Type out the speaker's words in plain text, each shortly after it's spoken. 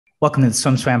Welcome to the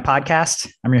Swim Swam podcast.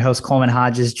 I'm your host, Coleman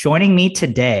Hodges. Joining me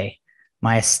today,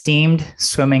 my esteemed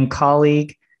swimming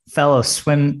colleague, fellow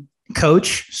swim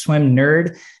coach, swim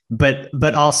nerd,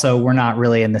 but also we're not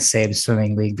really in the same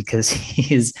swimming league because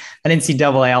he's an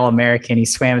NCAA All-American. He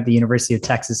swam at the University of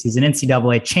Texas. He's an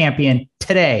NCAA champion.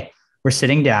 Today, we're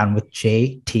sitting down with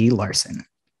JT Larson.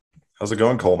 How's it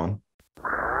going, Coleman?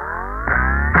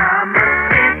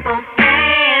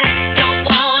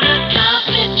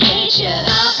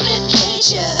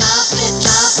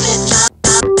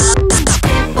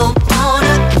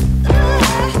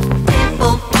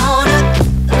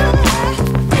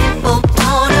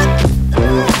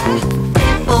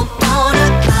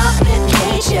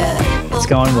 It's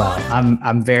going well.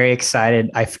 I'm very excited.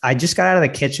 I just got out of the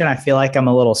kitchen. I feel like I'm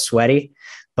a little sweaty,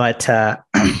 but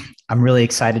I'm really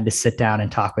excited to sit down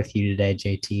and talk with you today,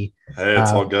 JT. Hey,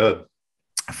 it's all good.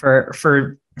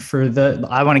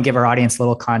 I want to give our audience a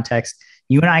little context.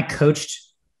 You and I coached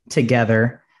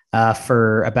together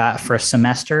for a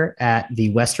semester at the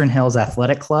Western Hills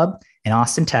Athletic Club in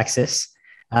Austin, Texas.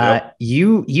 Yep.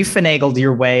 You finagled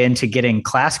your way into getting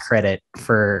class credit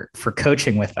for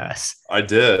coaching with us. I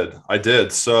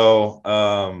did. So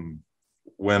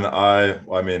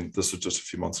this was just a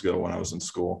few months ago when I was in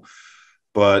school,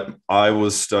 but I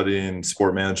was studying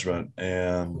sport management,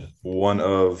 and one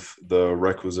of the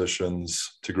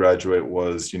requisitions to graduate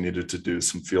was you needed to do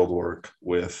some field work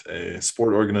with a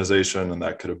sport organization. And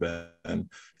that could have been,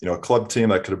 a club team,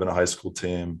 that could have been a high school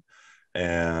team.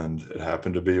 And it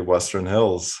happened to be Western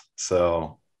Hills.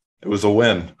 So it was a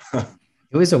win.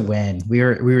 It was a win. We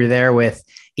were there with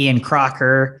Ian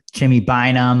Crocker, Jimmy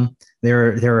Bynum.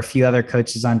 There were a few other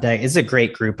coaches on deck. It's a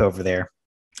great group over there.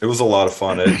 It was a lot of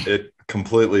fun. It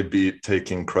completely beat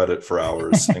taking credit for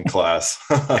hours in class.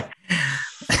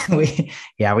 We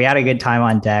had a good time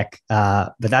on deck.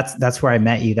 But that's where I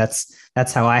met you.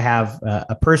 That's how I have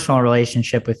a personal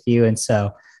relationship with you. And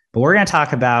so, but we're going to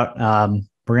talk about,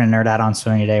 we're going to nerd out on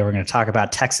swimming today. We're going to talk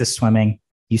about Texas swimming.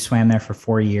 You swam there for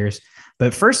 4 years.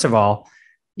 But first of all,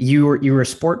 you were a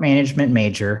sport management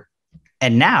major,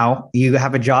 and now you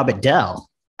have a job at Dell.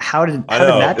 How did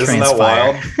that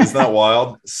transpire? Isn't that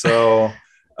wild? So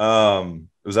it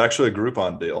was actually a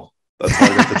Groupon deal. That's how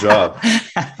I got the job.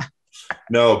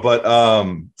 No, but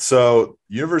so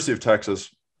University of Texas,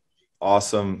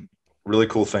 awesome. Really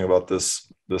cool thing about this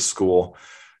school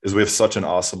is we have such an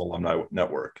awesome alumni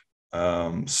network.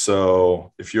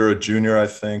 So if you're a junior, I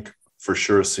think for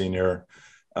sure a senior,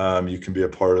 you can be a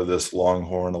part of this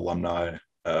Longhorn alumni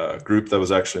group that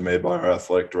was actually made by our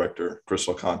athletic director,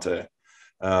 Crystal Conte.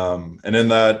 And in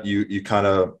that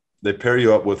they pair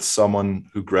you up with someone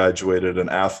who graduated, an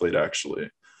athlete actually,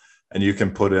 and you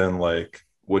can put in like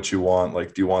what you want.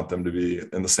 Like, do you want them to be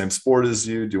in the same sport as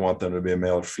you? Do you want them to be a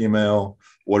male or female?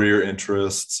 What are your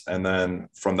interests? And then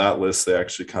from that list, they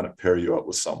actually kind of pair you up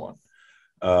with someone.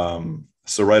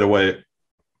 So right away,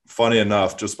 funny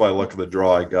enough, just by luck of the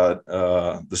draw, I got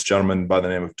this gentleman by the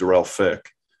name of Darrell Fick.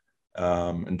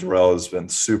 And Darrell has been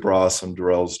super awesome.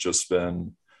 Darrell's just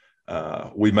been,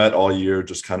 we met all year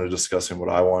just kind of discussing what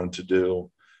I wanted to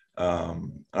do.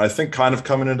 And I think kind of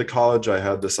coming into college, I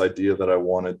had this idea that I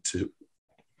wanted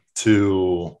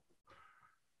to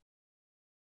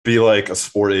be like a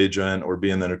sport agent or be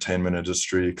in the entertainment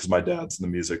industry because my dad's in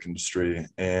the music industry.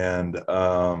 And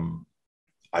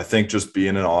I think just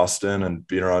being in Austin and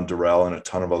being around Darrell and a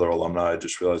ton of other alumni, I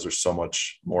just realized there's so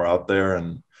much more out there.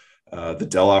 And the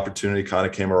Dell opportunity kind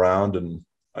of came around, and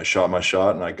I shot my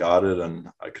shot and I got it, and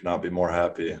I could not be more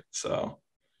happy. So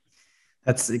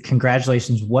that's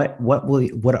congratulations. What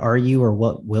are you, or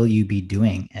what will you be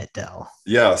doing at Dell?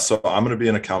 Yeah. So I'm going to be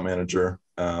an account manager.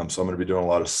 So I'm going to be doing a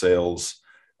lot of sales.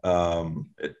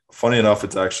 Funny enough,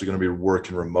 it's actually going to be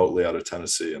working remotely out of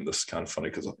Tennessee. And this is kind of funny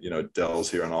because,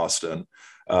 Dell's here in Austin.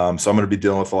 So I'm going to be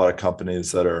dealing with a lot of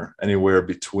companies that are anywhere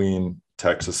between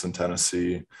Texas and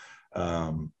Tennessee,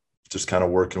 just kind of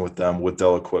working with them with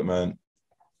Dell equipment.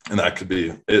 And that could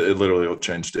be, it literally will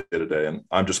change day to day. And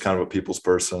I'm just kind of a people's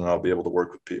person, and I'll be able to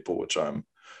work with people, which I'm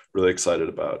really excited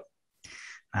about.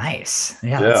 Nice.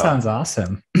 Yeah. That sounds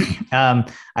awesome. I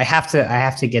have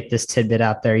to get this tidbit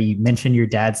out there. You mentioned your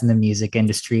dad's in the music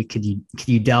industry. Could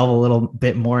you delve a little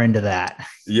bit more into that?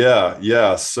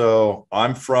 Yeah. So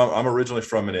I'm originally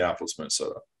from Minneapolis,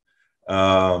 Minnesota.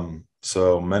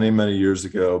 So many years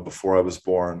ago, before I was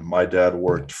born, my dad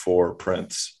worked for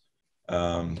Prince,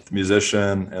 the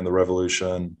musician, and the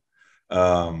Revolution.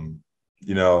 I'm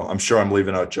sure I'm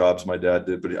leaving out jobs my dad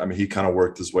did, but he kind of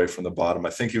worked his way from the bottom. I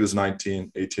think he was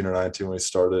 18 or 19 when he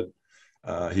started.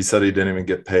 He said he didn't even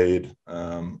get paid.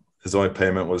 His only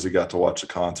payment was he got to watch the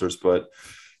concerts, but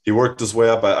he worked his way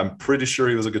up. I'm pretty sure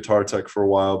he was a guitar tech for a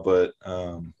while, but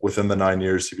within the 9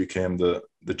 years, he became the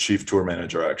chief tour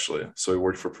manager, actually. So he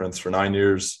worked for Prince for 9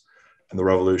 years in the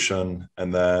Revolution.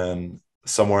 And then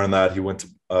somewhere in that, he went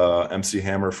to MC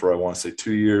Hammer for, I want to say,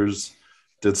 2 years,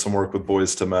 did some work with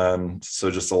Boys to Men. So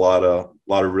just a lot of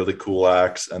really cool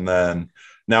acts. And then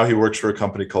now he works for a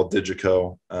company called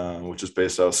Digico, which is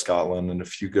based out of Scotland. And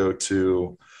if you go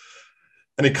to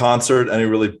any concert, any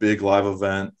really big live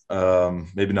event,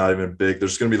 maybe not even big,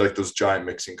 there's going to be like those giant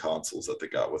mixing consoles that they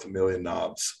got with a million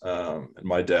knobs. And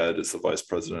my dad is the vice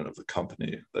president of the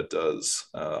company that does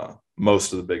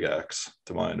most of the big acts,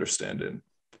 to my understanding.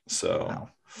 So, wow.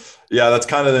 Yeah, that's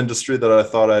kind of the industry that I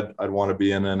thought I'd want to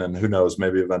be in. And who knows,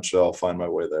 maybe eventually I'll find my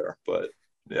way there. But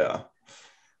yeah.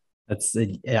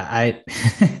 I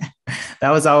that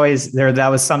was always there. That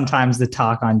was sometimes the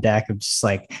talk on deck of just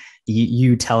like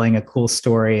you telling a cool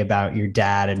story about your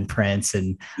dad and Prince.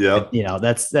 And,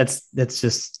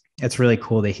 that's really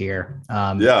cool to hear.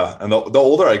 Yeah. And the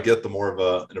older I get, the more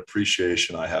of an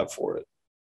appreciation I have for it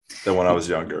than when I was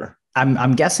younger.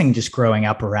 I'm guessing just growing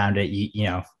up around it,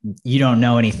 you don't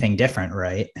know anything different,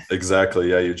 right? Exactly.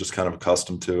 Yeah. You're just kind of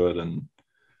accustomed to it, and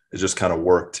it just kind of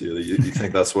worked to you. You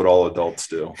think that's what all adults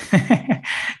do.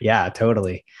 Yeah,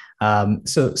 totally.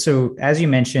 So as you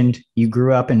mentioned, you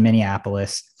grew up in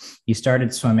Minneapolis, you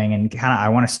started swimming, and I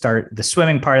want to start the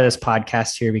swimming part of this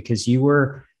podcast here because you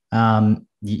were a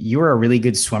really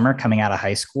good swimmer coming out of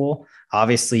high school.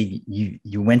 Obviously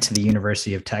you went to the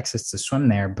University of Texas to swim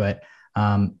there, but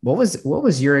what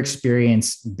was your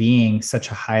experience being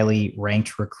such a highly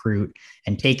ranked recruit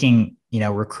and taking,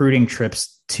 recruiting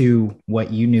trips to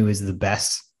what you knew is the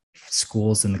best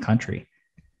schools in the country?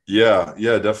 Yeah,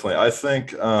 definitely. I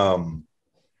think at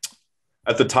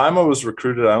the time I was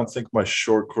recruited, I don't think my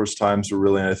short course times were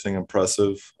really anything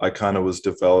impressive. I kind of was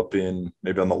developing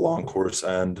maybe on the long course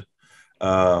end.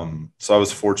 So I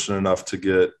was fortunate enough to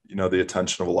get, the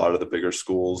attention of a lot of the bigger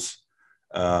schools.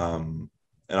 And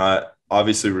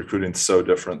obviously recruiting is so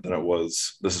different than it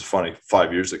was. This is funny,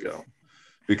 5 years ago,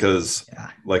 because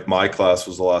like my class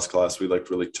was the last class we like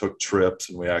really took trips,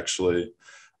 and we actually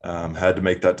had to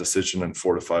make that decision in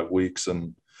 4 to 5 weeks.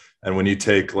 And when you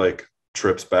take like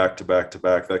trips back to back to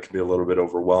back, that can be a little bit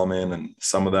overwhelming. And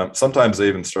sometimes they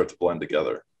even start to blend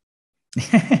together.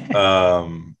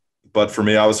 But for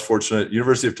me, I was fortunate.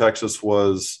 University of Texas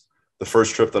was the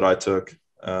first trip that I took.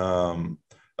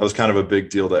 That was kind of a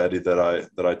big deal to Eddie that I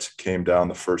came down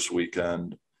the first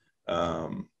weekend,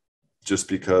 just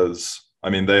because,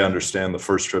 they understand the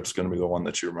first trip's going to be the one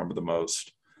that you remember the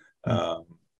most.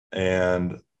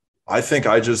 And I think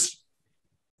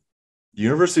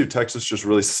University of Texas just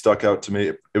really stuck out to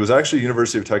me. It was actually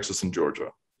University of Texas in Georgia.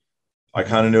 I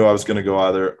kind of knew I was going to go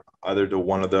either to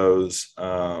one of those.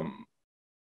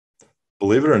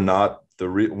 Believe it or not,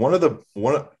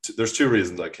 there's two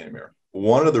reasons I came here.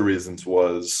 One of the reasons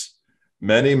was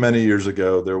many, many years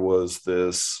ago, there was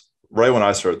this, right when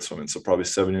I started swimming, so probably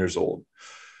 7 years old,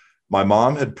 my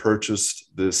mom had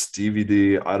purchased this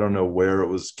DVD. I don't know where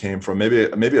came from,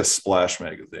 maybe a Splash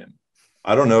magazine.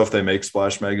 I don't know if they make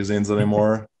Splash magazines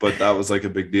anymore, but that was like a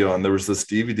big deal. And there was this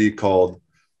DVD called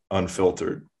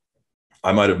Unfiltered.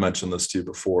 I might have mentioned this to you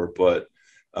before, but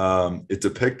it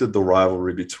depicted the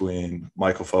rivalry between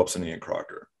Michael Phelps and Ian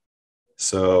Crocker.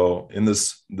 So in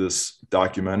this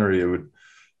documentary, it would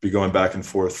be going back and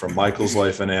forth from Michael's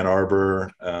life in Ann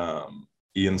Arbor,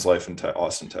 Ian's life in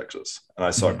Austin, Texas. And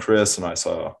I saw Chris, and I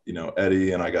saw,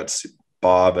 Eddie, and I got to see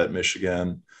Bob at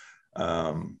Michigan,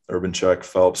 Urban Check,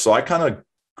 Phelps. So I kind of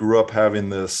grew up having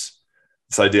this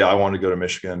idea I wanted to go to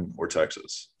Michigan or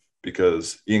Texas,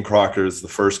 because Ian Crocker is the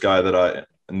first guy that I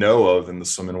know of in the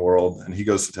swimming world, and he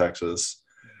goes to Texas.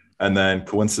 And then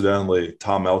coincidentally,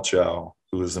 Tom Elchow,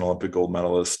 who was an Olympic gold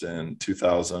medalist in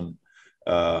 2000,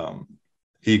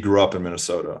 he grew up in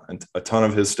Minnesota, and a ton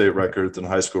of his state records and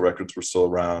high school records were still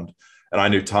around. And I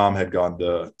knew Tom had gone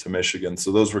to Michigan.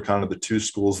 So those were kind of the two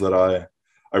schools that I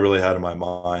really had in my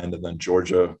mind. And then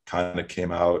Georgia kind of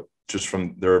came out just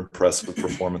from their impressive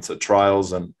performance at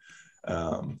trials. And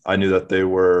I knew that they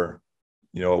were,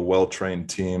 a well-trained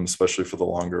team, especially for the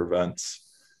longer events.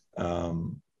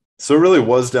 So it really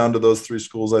was down to those three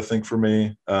schools, I think, for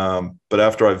me. But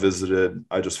after I visited,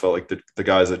 I just felt like the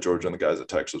guys at Georgia and the guys at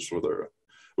Texas were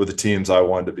the teams I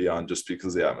wanted to be on, just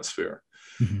because of the atmosphere.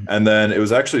 Mm-hmm. And then it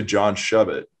was actually John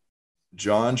Shovett.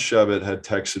 John Shovett had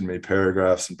texted me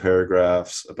paragraphs and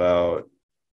paragraphs about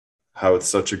how it's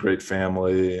such a great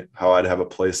family, how I'd have a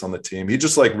place on the team. He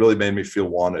just like really made me feel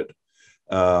wanted.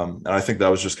 And I think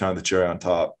that was just kind of the cherry on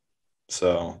top.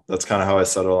 So that's kind of how I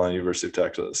settled on University of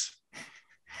Texas.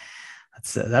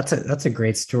 That's a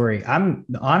great story. I'm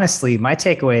honestly, my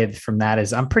takeaway from that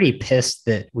is I'm pretty pissed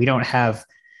that we don't have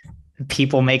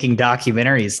people making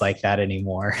documentaries like that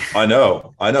anymore. I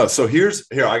know. So here,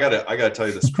 I gotta tell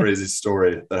you this crazy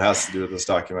story that has to do with this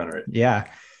documentary. Yeah.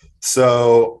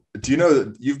 So do you know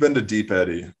that you've been to Deep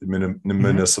Eddy, the Mm-hmm.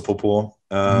 municipal pool?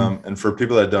 Mm-hmm. And for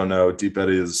people that don't know, Deep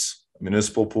Eddy is a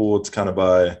municipal pool. It's kind of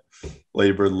by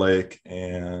Lady Bird Lake.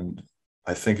 And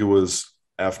I think it was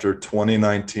after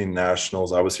 2019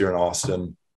 Nationals, I was here in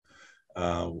Austin.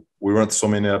 We weren't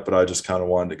swimming yet, but I just kind of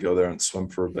wanted to go there and swim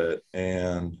for a bit.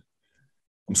 And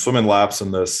I'm swimming laps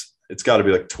in this. It's got to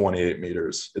be like 28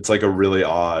 meters. It's like a really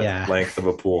odd length of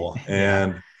a pool.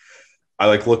 And I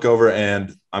like look over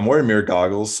and I'm wearing mirrored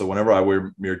goggles. So whenever I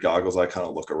wear mirrored goggles, I kind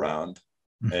of look around.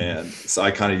 Mm-hmm. And so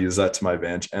I kind of use that to my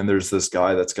advantage. And there's this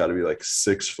guy that's got to be like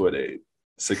 6'8",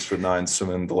 6'9",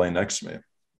 swimming in the lane next to me.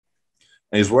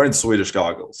 And he's wearing Swedish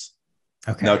goggles.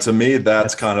 Okay. Now, to me,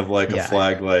 that's kind of like a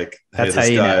flag, like, hey, that's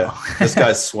this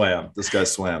guy swam. This guy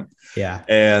swam. Yeah.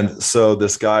 And so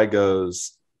this guy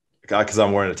goes, because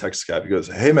I'm wearing a Texas cap, he goes,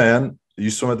 hey, man, you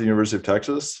swim at the University of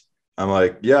Texas? I'm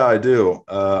like, yeah, I do.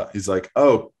 He's like,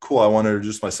 oh, cool. I want to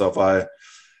introduce myself. I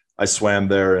swam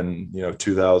there in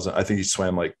 2000. I think he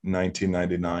swam like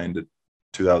 1999 to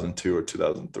 2002 or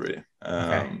 2003.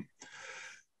 Okay.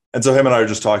 And so him and I are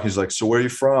just talking. He's like, so where are you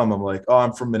from? I'm like, oh,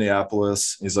 I'm from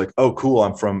Minneapolis. He's like, oh, cool.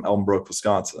 I'm from Elmbrook,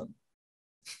 Wisconsin.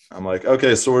 I'm like,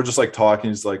 okay. So we're just like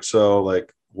talking. He's like, so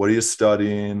like, what are you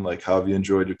studying? Like, how have you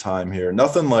enjoyed your time here?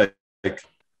 Nothing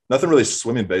nothing really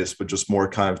swimming based, but just more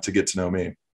kind of to get to know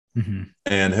me. Mm-hmm.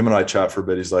 And him and I chat for a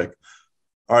bit. He's like,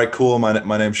 all right, cool.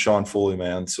 My name's Sean Foley,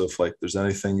 man. So if like there's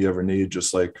anything you ever need,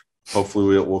 just like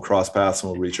hopefully we'll cross paths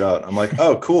and we'll reach out. I'm like,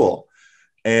 oh, cool.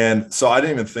 And so I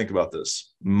didn't even think about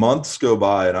this. Months go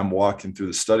by and I'm walking through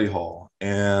the study hall,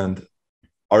 and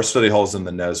our study hall is in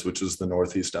the Nez, which is the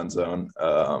northeast end zone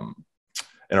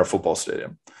in our football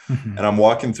stadium. Mm-hmm. And I'm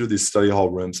walking through these study hall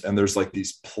rooms, and there's like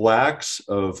these plaques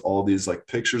of all these like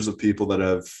pictures of people that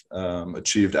have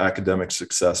achieved academic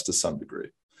success to some degree.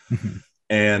 Mm-hmm.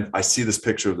 And I see this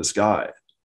picture of this guy,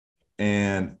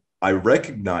 and I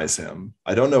recognize him.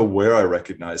 I don't know where I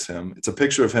recognize him. It's a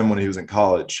picture of him when he was in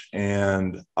college.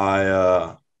 And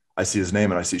I see his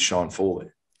name and I see Sean Foley.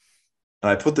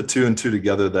 And I put the two and two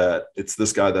together that it's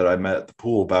this guy that I met at the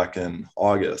pool back in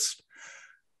August.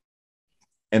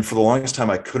 And for the longest time,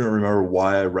 I couldn't remember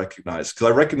why I recognized, because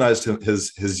I recognized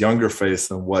his younger face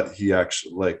than what he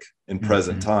actually like in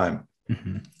present time.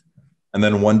 Mm-hmm. And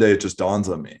then one day it just dawns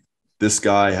on me. This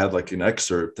guy had like an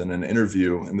excerpt and an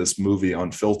interview in this movie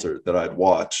Unfiltered that I'd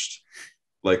watched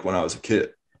like when I was a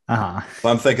kid. Uh-huh. So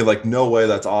I'm thinking like, no way,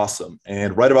 that's awesome.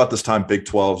 And right about this time, Big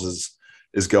 12s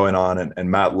is going on,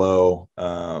 and Matt Lowe,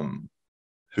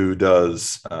 who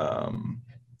does, I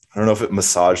don't know if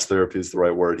massage therapy is the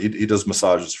right word. He does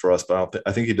massages for us, but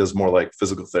I think he does more like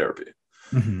physical therapy.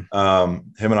 Mm-hmm.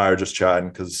 Him and I are just chatting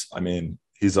because I mean,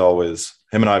 him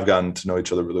and I have gotten to know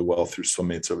each other really well through swim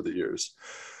meets over the years.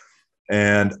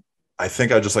 And I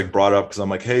think I just like brought up because I'm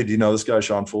like, hey, do you know this guy,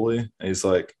 Sean Foley? And he's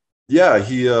like, yeah,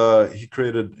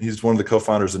 he's one of the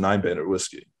co-founders of 9 Bandit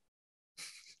Whiskey.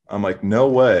 I'm like, no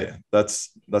way. That's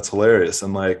hilarious.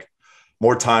 And like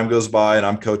more time goes by and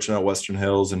I'm coaching at Western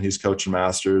Hills and he's coaching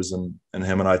Masters, and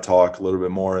him and I talk a little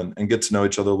bit more and get to know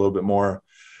each other a little bit more.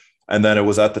 And then it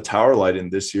was at the tower lighting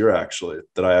this year, actually,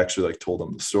 that I actually like told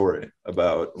him the story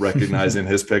about recognizing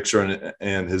his picture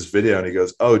and his video. And he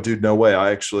goes, oh, dude, no way.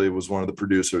 I actually was one of the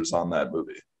producers on that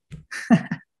movie.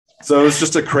 So it was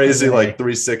just a crazy like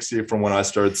 360 from when I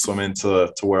started swimming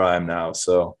to where I am now.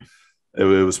 So it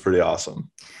was pretty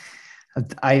awesome.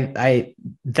 That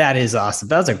is awesome.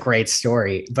 That was a great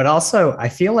story. But also I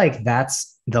feel like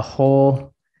that's the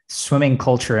whole swimming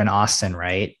culture in Austin,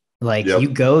 right? Like You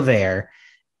go there,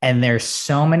 and there's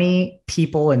so many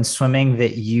people in swimming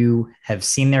that you have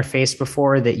seen their face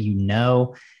before, that you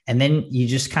know, and then you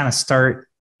just kind of start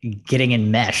getting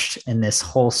enmeshed in this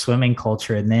whole swimming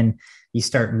culture. And then you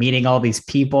start meeting all these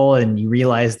people and you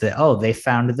realize that, oh, they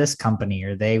founded this company,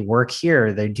 or they work here,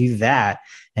 or they do that.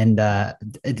 And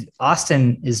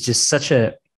Austin is just such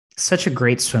a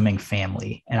great swimming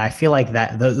family. And I feel like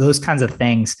that those kinds of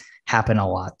things happen a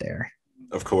lot there.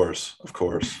 Of course.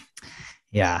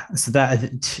 Yeah. So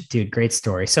that, dude, great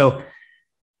story. So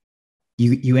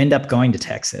you end up going to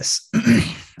Texas.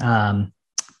 And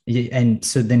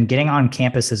so then getting on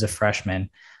campus as a freshman,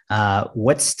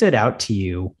 what stood out to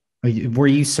you? Were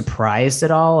you surprised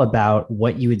at all about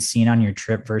what you had seen on your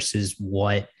trip versus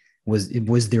what was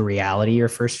the reality your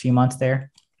first few months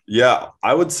there? Yeah,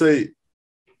 I would say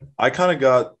I kind of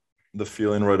got the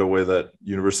feeling right away that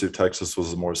University of Texas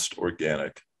was the most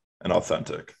organic. and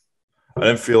authentic. I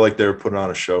didn't feel like they were putting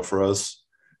on a show for us,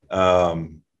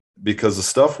 because the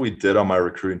stuff we did on my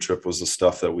recruiting trip was the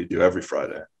stuff that we do every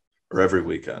Friday or every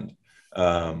weekend.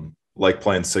 Like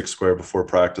playing six square before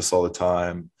practice all the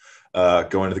time,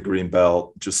 going to the green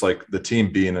belt, just like the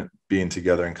team being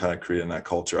together and kind of creating that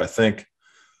culture. I think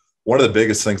one of the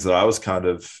biggest things that I was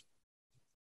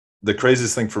the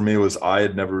craziest thing for me was I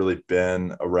had never really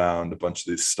been around a bunch of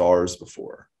these stars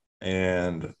before.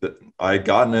 And I had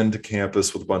gotten into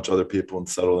campus with a bunch of other people and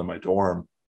settled in my dorm.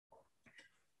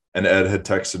 And Ed had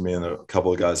texted me and a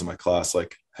couple of guys in my class,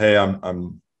 like, hey,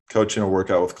 I'm coaching a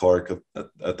workout with Clark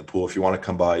at the pool. If you want to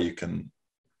come by, you can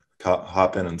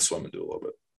hop in and swim and do a little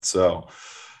bit. So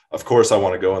of course I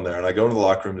want to go in there, and I go into the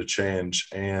locker room to change.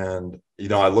 And,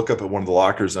 I look up at one of the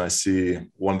lockers and I see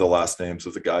one of the last names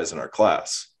of the guys in our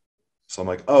class. So I'm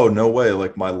like, oh, no way.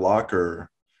 Like my locker,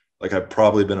 like I've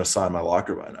probably been assigned my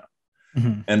locker by now.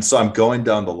 Mm-hmm. And so I'm going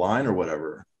down the line or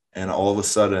whatever. And all of a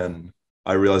sudden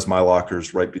I realize my locker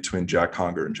is right between Jack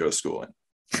Conger and Joe Schooling,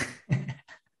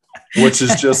 which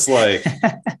is just like,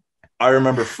 I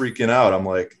remember freaking out. I'm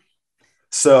like,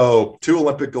 so 2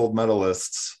 Olympic gold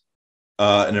medalists,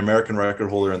 an American record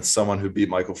holder, and someone who beat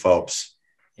Michael Phelps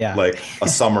like a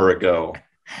summer ago.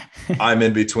 I'm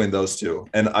in between those two.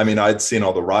 And I mean, I'd seen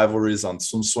all the rivalries on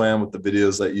Swim with the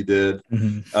videos that you did.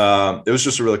 Mm-hmm. It was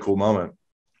just a really cool moment.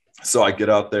 So I get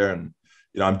out there and,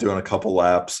 I'm doing a couple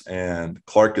laps, and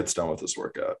Clark gets done with this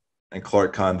workout, and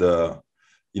Clark kind of,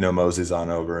 moseys on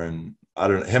over, and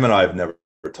him and I have never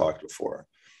talked before.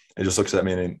 He just looks at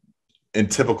me and in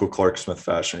typical Clark Smith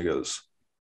fashion, he goes,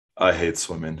 I hate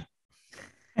swimming.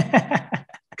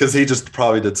 Because he just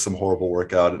probably did some horrible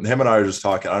workout, and him and I are just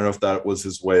talking. I don't know if that was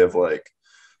his way of like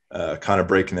kind of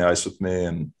breaking the ice with me.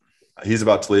 And he's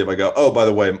about to leave. I go, oh, by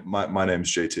the way, my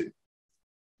name's JT.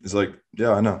 He's like,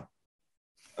 yeah, I know.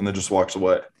 And then just walks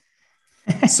away.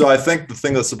 So I think the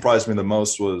thing that surprised me the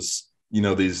most was,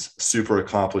 these super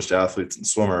accomplished athletes and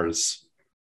swimmers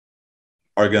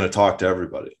are going to talk to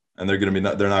everybody, and they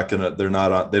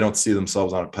don't see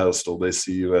themselves on a pedestal. They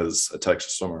see you as a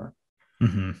Texas swimmer.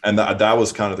 Mm-hmm. And that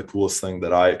was kind of the coolest thing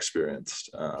that I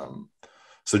experienced.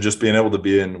 So just being able to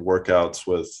be in workouts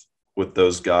with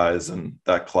those guys and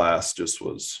that class it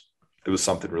was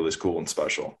something really cool and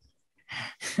special.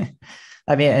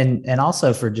 I mean, and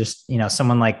also for just,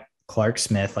 someone like Clark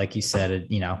Smith, like you said,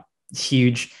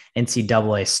 huge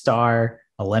NCAA star,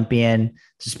 Olympian,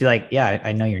 just be like, yeah,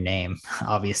 I know your name,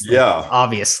 obviously. Yeah.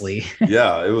 Obviously.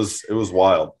 Yeah. It was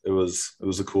wild. It was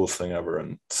the coolest thing ever.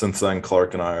 And since then,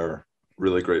 Clark and I are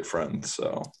really great friends.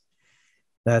 So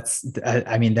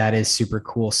that is super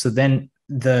cool. So then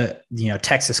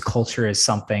Texas culture is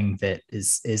something that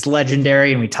is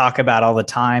legendary and we talk about all the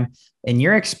time. In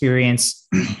your experience,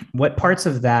 what parts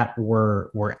of that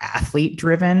were athlete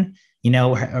driven,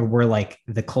 where like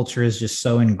the culture is just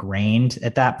so ingrained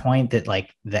at that point that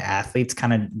like the athletes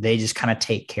they just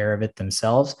take care of it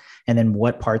themselves. And then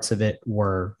what parts of it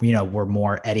were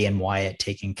more Eddie and Wyatt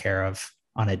taking care of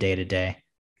on a day to day?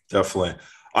 Definitely.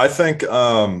 I think,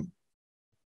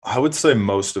 I would say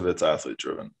most of it's athlete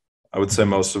driven. I would say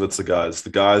most of it's the guys. The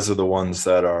guys are the ones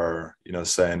that are,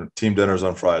 saying team dinner's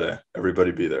on Friday,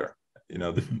 everybody be there.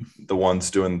 The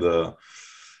ones doing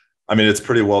it's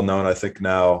pretty well known, I think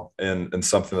now, and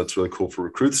something that's really cool for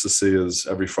recruits to see is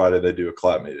every Friday they do a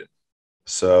clap meeting.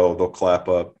 So they'll clap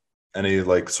up any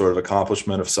like sort of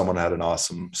accomplishment. If someone had an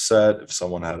awesome set, if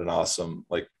someone had an awesome,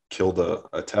 like killed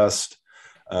a test,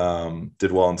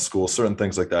 did well in school, certain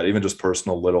things like that, even just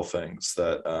personal little things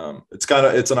that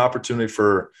it's an opportunity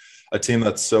for a team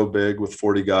that's so big with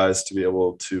 40 guys to be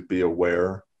able to be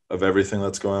aware of everything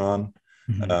that's going on.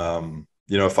 Mm-hmm.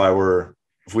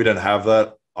 If we didn't have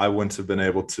that, I wouldn't have been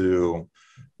able to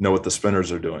know what the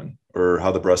spinners are doing or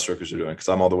how the breaststrokers are doing, because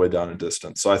I'm all the way down in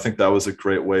distance. So I think that was a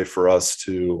great way for us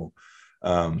to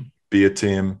be a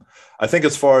team. I think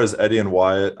as far as Eddie and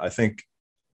Wyatt, I think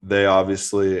they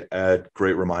obviously add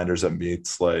great reminders at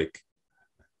meets, like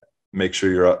make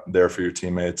sure you're up there for your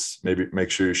teammates, maybe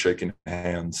make sure you're shaking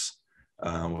hands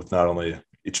with not only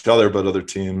each other, but other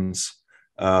teams.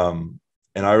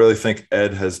 And I really think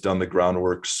Ed has done the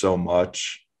groundwork so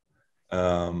much,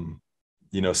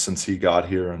 since he got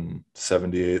here in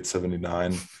 78,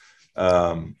 79,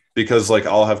 because like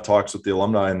I'll have talks with the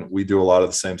alumni and we do a lot of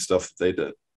the same stuff that they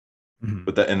did, mm-hmm.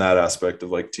 but in that aspect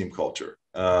of like team culture.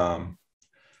 And,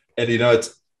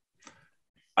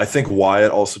 I think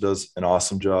Wyatt also does an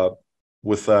awesome job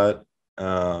with that.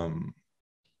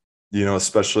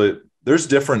 Especially there's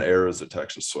different eras of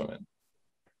Texas swimming.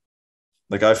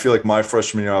 Like, I feel like my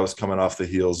freshman year, I was coming off the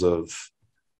heels of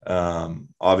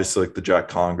obviously like the Jack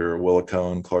Conger,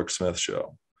 Willicone, Clark Smith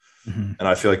show. Mm-hmm. And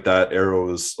I feel like that era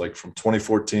was like from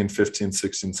 2014, 15,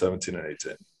 16, 17, and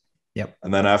 18. Yep.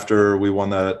 And then after we won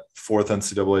that fourth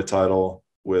NCAA title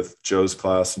with Joe's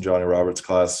class and Johnny Roberts'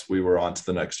 class, we were on to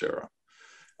the next era.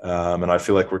 And I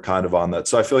feel like we're kind of on that.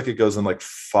 So I feel like it goes in like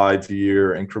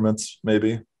 5-year increments,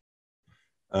 maybe.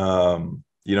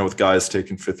 With guys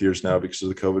taking 5th years now because of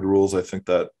the COVID rules, I think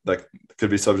that could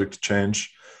be subject to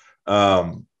change.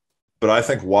 But I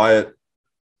think Wyatt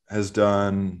has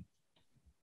done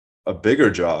a bigger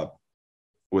job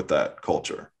with that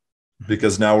culture,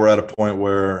 because now we're at a point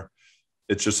where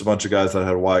it's just a bunch of guys that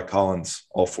had Wyatt Collins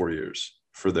all 4 years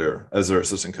as their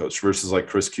assistant coach versus like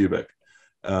Chris Kubik.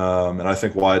 And I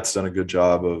think Wyatt's done a good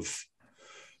job of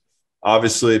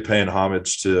obviously paying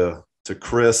homage to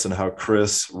Chris and how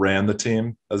Chris ran the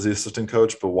team as the assistant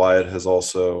coach, but Wyatt has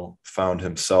also found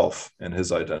himself and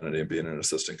his identity in being an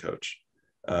assistant coach.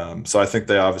 So I think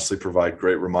they obviously provide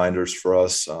great reminders for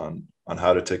us on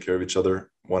how to take care of each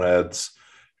other. One of Ed's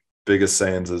biggest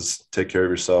sayings is take care of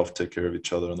yourself, take care of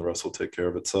each other, and the rest will take care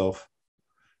of itself.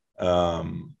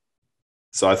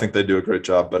 So I think they do a great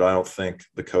job, but I don't think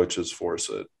the coaches force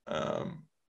it.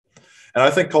 And I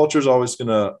think culture's going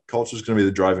to be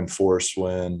the driving force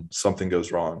when something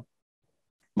goes wrong.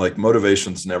 Like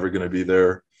motivation's never going to be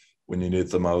there when you need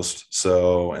it the most.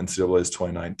 So NCAA's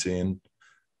 2019,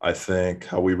 I think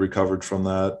how we recovered from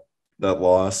that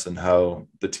loss and how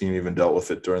the team even dealt with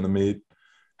it during the meet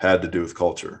had to do with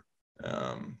culture.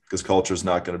 Because culture is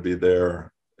not going to be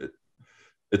there.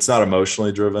 It's not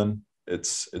emotionally driven.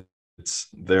 It's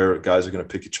their guys are going to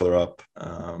pick each other up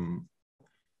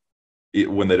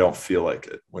when they don't feel like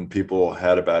it. When people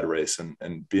had a bad race,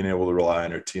 and being able to rely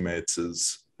on your teammates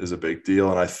is a big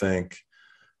deal. And I think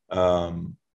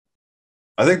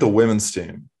the women's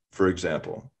team, for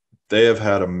example, they have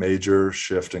had a major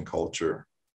shift in culture,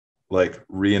 like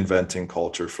reinventing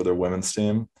culture for their women's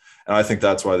team. And I think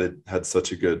that's why they had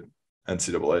such a good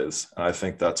NCAAs. And I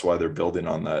think that's why they're building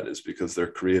on that, is because they're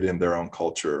creating their own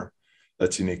culture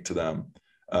that's unique to them.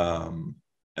 And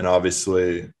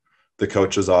obviously the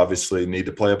coaches obviously need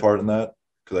to play a part in that,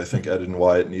 because I think Ed and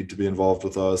Wyatt need to be involved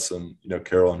with us, and,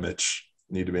 Carol and Mitch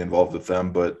need to be involved with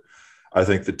them. But I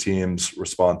think the team's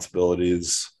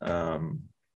responsibilities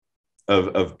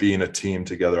of being a team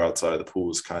together outside of the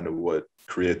pool is kind of what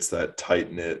creates that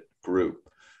tight-knit group.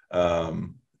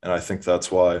 And I think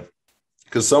that's why,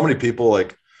 because so many people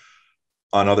like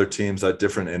on other teams at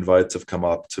different invites have come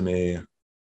up to me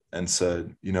and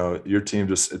said, your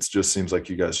team it just seems like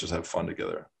you guys just have fun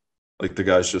together. Like the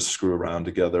guys just screw around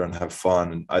together and have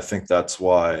fun. And I think that's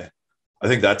why, I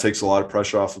think that takes a lot of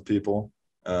pressure off of people,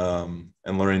 and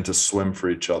learning to swim for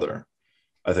each other.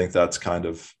 I think that's kind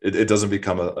of, it doesn't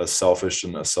become a selfish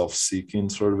and a self-seeking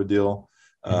sort of a deal.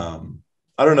 I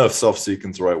don't know if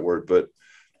self-seeking is the right word, but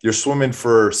you're swimming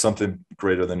for something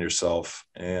greater than yourself.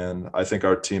 And I think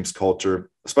our team's culture,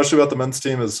 especially about the men's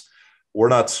team, is we're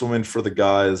not swimming for the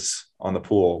guys on the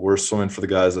pool. We're swimming for the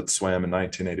guys that swam in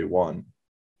 1981.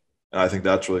 And I think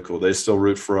that's really cool. They still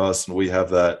root for us, and we have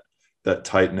that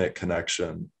tight-knit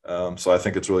connection. So I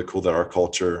think it's really cool that our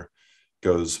culture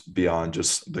goes beyond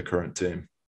just the current team.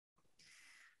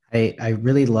 I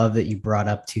really love that you brought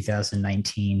up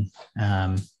 2019,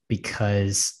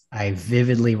 because I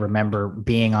vividly remember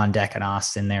being on deck in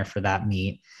Austin there for that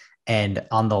meet. And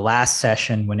on the last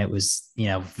session, when it was,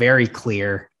 very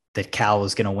clear that Cal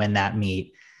was going to win that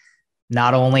meet,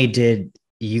 not only did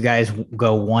you guys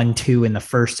go 1-2 in the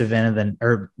first event, and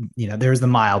then, there's the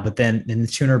mile, but then in the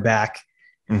tuner back,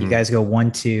 you guys go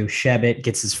 1-2. Shebit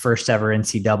gets his first ever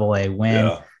NCAA win.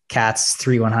 Yeah. Cat's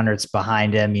 3/100ths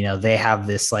behind him. They have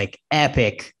this like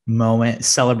epic moment,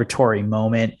 celebratory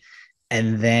moment.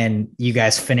 And then you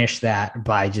guys finish that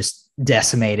by just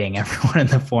decimating everyone in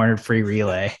the 400 free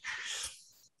relay.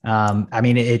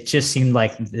 It just seemed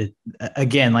like,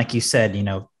 again, like you said,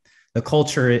 the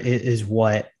culture is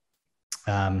what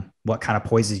kind of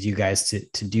poises you guys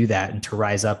to do that and to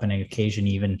rise up in an occasion,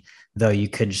 even though you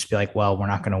could just be like, well, we're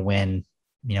not going to win.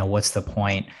 What's the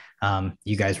point?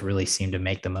 You guys really seem to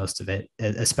make the most of it,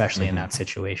 especially in that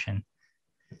situation.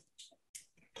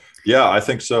 Yeah, I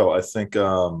think so. I think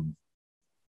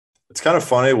it's kind of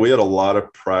funny. We had a lot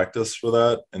of practice for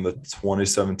that in the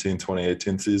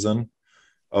 2017-2018 season,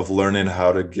 of learning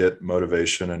how to get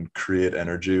motivation and create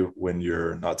energy when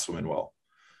you're not swimming well.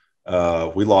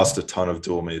 We lost a ton of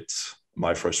dual meets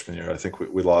my freshman year. I think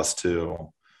we lost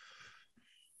to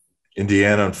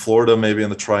Indiana and Florida, maybe in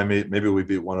the tri-meet. Maybe we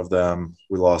beat one of them.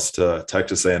 We lost to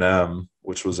Texas A&M,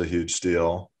 which was a huge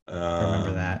deal. I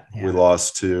remember that. Yeah. We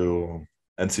lost to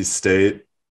NC State,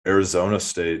 Arizona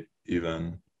State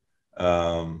even.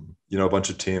 A bunch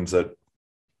of teams that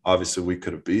obviously we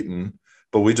could have beaten,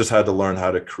 but we just had to learn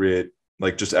how to create,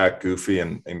 like just act goofy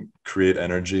and create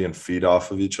energy and feed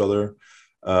off of each other.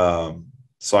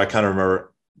 So I kind of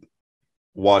remember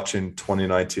watching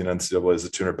 2019 NCAA as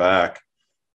a tuner back,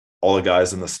 all the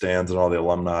guys in the stands and all the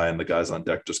alumni and the guys on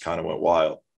deck just kind of went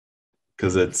wild.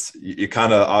 Because it's, you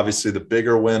kind of, obviously the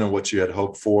bigger win and what you had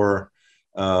hoped for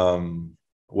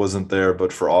wasn't there,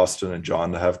 but for Austin and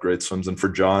John to have great swims, and for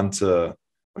John to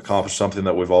accomplish something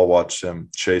that we've all watched him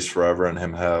chase forever, and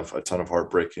him have a ton of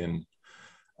heartbreaking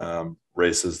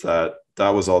races, that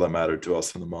was all that mattered to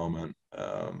us in the moment.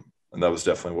 And that was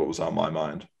definitely what was on my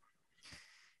mind.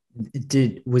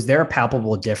 Was there a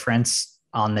palpable difference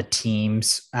on the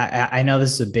teams? I know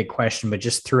this is a big question, but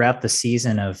just throughout the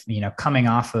season of, coming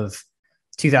off of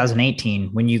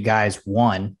 2018, when you guys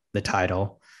won the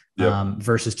title, yep,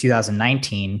 versus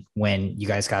 2019, when you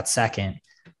guys got second,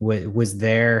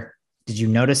 did you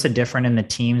notice a difference in the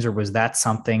teams, or was that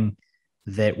something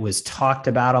that was talked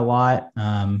about a lot?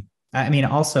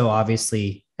 Also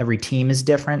obviously every team is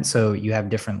different, so you have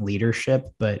different leadership,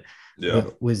 but yeah,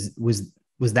 was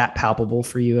that palpable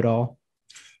for you at all?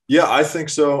 Yeah, I think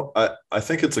so. I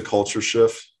think it's a culture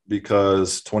shift,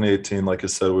 because 2018, like I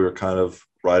said, we were kind of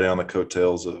riding on the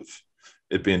coattails of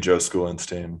it being Joe Schoolin's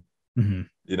team. Mm-hmm.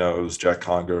 It was Jack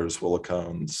Congers, Willa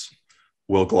Cones,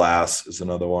 Will Glass is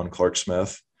another one, Clark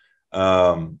Smith.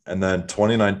 And then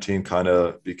 2019 kind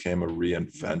of became a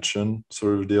reinvention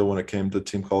sort of deal when it came to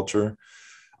team culture.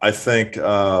 I think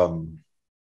our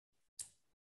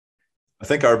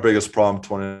biggest problem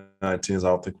 2019 is I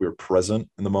don't think we were present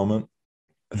in the moment.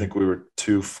 I think we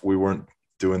weren't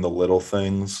doing the little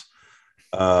things.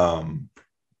 And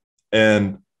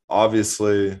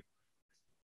obviously,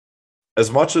 as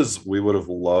much as we would have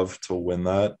loved to win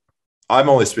that, I'm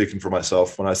only speaking for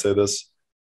myself when I say this,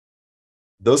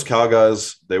 those Cal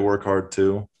guys, they work hard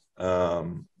too.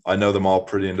 I know them all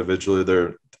pretty individually.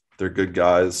 They're good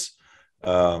guys.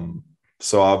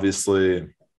 So obviously,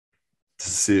 to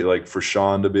see, like, for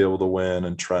Sean to be able to win,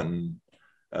 and Trenton,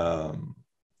 that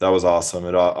was awesome.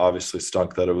 It obviously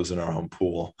stunk that it was in our home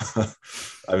pool.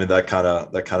 I mean, that kind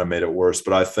of made it worse.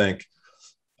 But I think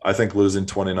losing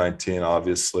 2019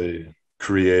 obviously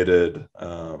created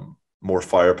more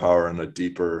firepower and a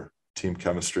deeper team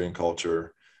chemistry and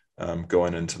culture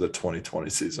going into the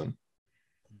 2020 season.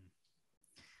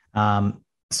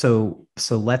 So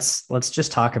let's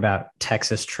just talk about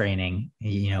Texas training.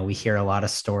 We hear a lot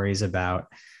of stories about,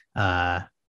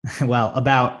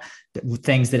 about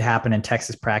things that happen in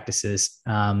Texas practices.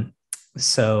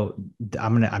 So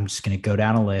I'm just going to go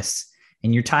down a list.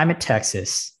 In your time at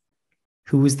Texas,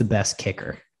 who was the best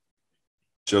kicker?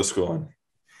 Joe Schoolin.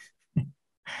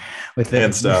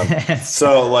 Hands down.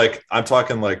 So, like, I'm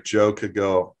talking like Joe could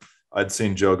go. I'd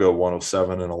seen Joe go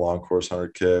 107 in a long course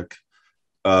 100 kick.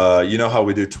 You know how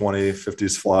we do 20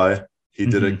 50s fly? He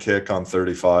did a kick on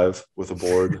 35 with a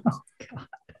board. Oh, God.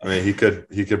 I mean, he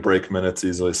could break minutes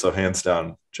easily. So hands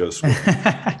down, Joe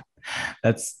Schoolin.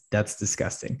 That's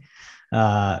disgusting.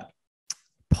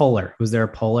 Puller. Was there a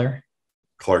puller?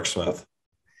 Clark Smith.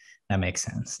 That makes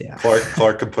sense. Yeah.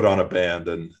 Clark could put on a band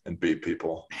and beat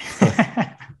people.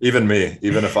 Even me.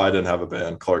 Even if I didn't have a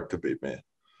band, Clark could beat me.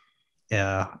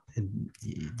 Yeah.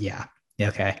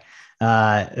 Okay.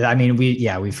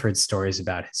 We've heard stories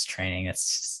about his training.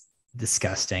 It's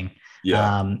disgusting.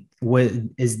 Yeah.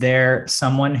 Is there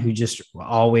someone who just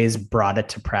always brought it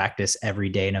to practice every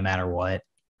day, no matter what?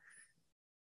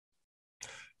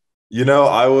 There's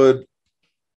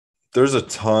a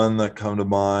ton that come to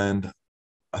mind.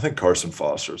 I think Carson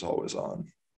Foster is always on.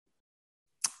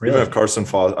 Really? Even if Carson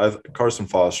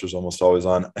Foster's almost always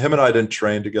on. Him and I didn't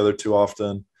train together too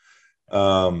often.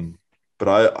 But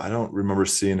I don't remember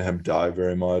seeing him dive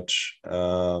very much.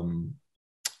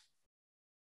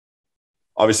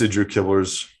 Obviously, Drew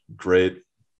Kibler's great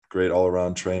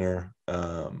all-around trainer.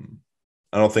 I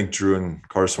don't think Drew and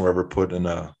Carson were ever put in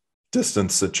a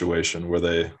distance situation where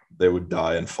they would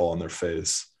die and fall on their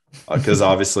face. Because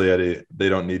obviously, Eddie, they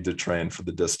don't need to train for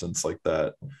the distance like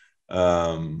that.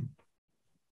 I'm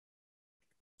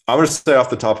going to say off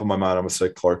the top of my mind, I'm going to say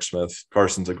Clark Smith.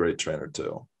 Carson's a great trainer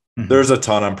too. Mm-hmm. There's a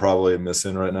ton I'm probably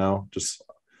missing right now, just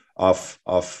off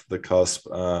the cusp.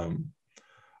 I'd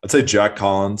say Jack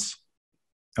Collins.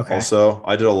 Okay. Also,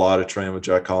 I did a lot of training with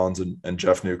Jack Collins and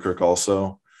Jeff Newkirk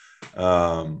also.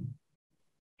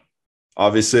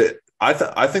 Obviously, I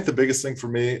think the biggest thing for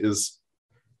me is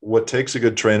what takes a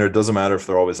good trainer. It doesn't matter if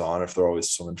they're always on, if they're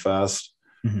always swimming fast,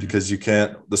 because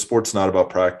the sport's not about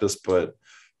practice, but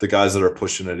the guys that are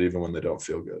pushing it even when they don't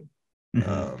feel good.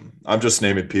 I'm just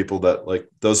naming people that, like,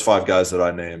 those 5 guys that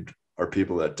I named are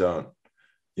people that don't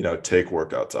take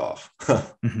workouts off.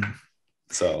 Mhm.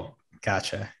 So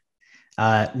Gotcha.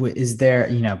 Is there,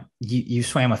 you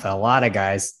swam with a lot of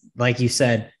guys, like you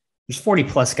said, there's 40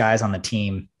 plus guys on the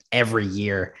team every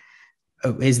year.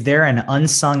 Is there an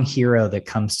unsung hero that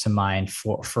comes to mind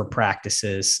for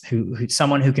practices who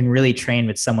someone who can really train,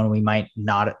 but someone we might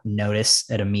not notice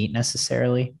at a meet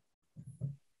necessarily?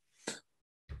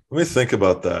 let me think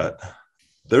about that.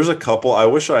 There's a couple. I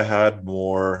wish I had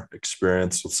more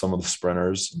experience with some of the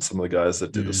sprinters and some of the guys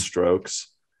that do the strokes.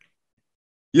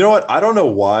 You know what? I don't know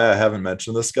why I haven't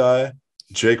mentioned this guy,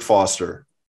 Jake Foster.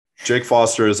 Jake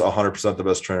Foster is 100% the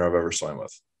best trainer I've ever swam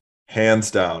with. Hands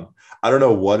down. I don't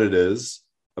know what it is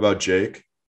about Jake.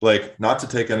 Like, not to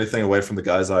take anything away from the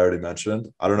guys I already mentioned.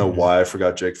 I don't know why I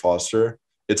forgot Jake Foster.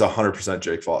 It's 100%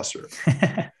 Jake Foster.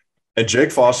 And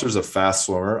Jake Foster is a fast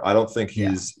swimmer. I don't think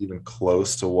he's even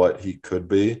close to what he could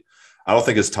be. I don't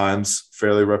think his times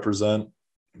fairly represent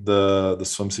the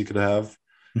swims he could have.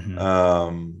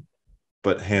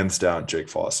 But hands down, Jake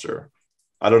Foster.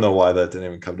 I don't know why that didn't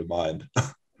even come to mind.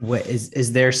 What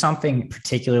is there something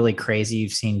particularly crazy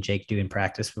you've seen Jake do in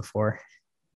practice before?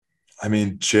 I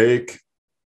mean, Jake,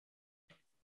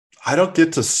 I don't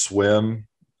get to swim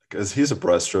because he's a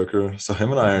breaststroker. So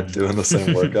him and I aren't doing the same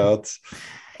workouts.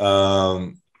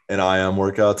 And IM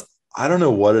workouts. I don't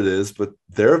know what it is, but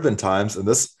there have been times, and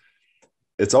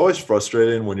it's always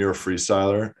frustrating when you're a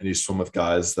freestyler and you swim with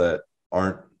guys that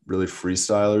aren't really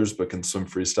freestylers, but can swim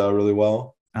freestyle really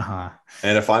well.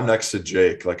 And if I'm next to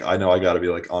Jake, like, I know I got to be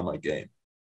like on my game.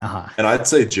 And I'd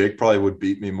say Jake probably would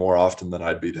beat me more often than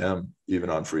I'd beat him, even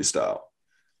on freestyle.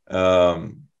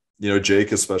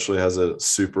 Jake especially has a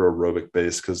super aerobic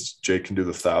base because Jake can do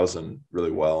the 1,000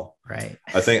 really well. Right.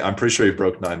 I'm pretty sure he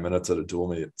broke 9 minutes at a dual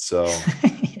meet. So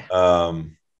I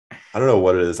don't know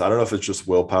what it is. I don't know if it's just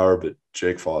willpower, but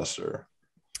Jake Foster.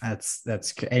 That's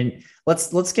and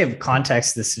let's give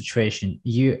context to the situation.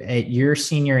 You at your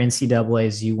senior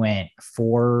NCAAs, you went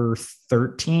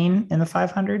 413 in the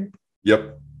 500.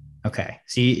 Yep. Okay,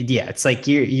 so it's like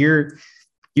you're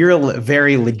a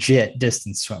very legit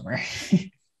distance swimmer.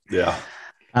 Yeah.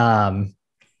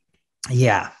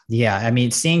 Yeah. I mean,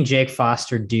 seeing Jake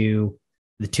Foster do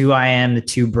the 2 IM, the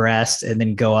 2 breast, and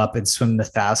then go up and swim the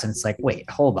 1,000, it's like, wait,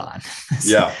 hold on.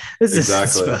 This is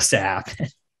supposed to happen.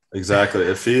 Exactly.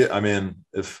 If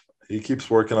he keeps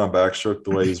working on backstroke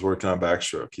the way he's working on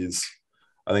backstroke,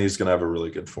 I think he's going to have a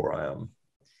really good 4 IM.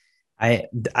 I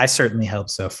certainly hope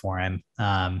so for him.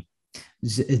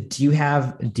 Do you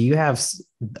have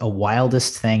a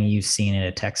wildest thing you've seen in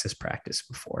a Texas practice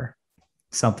before?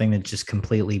 Something that just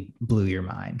completely blew your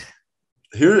mind?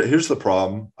 Here's the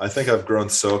problem. I think I've grown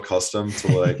so accustomed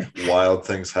to like wild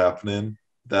things happening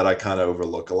that I kind of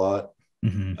overlook a lot.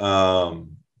 I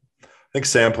think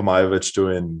Sam Pomayevic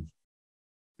doing,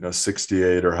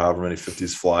 68 or however many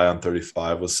 50s fly on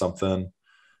 35 was something.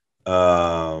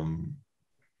 I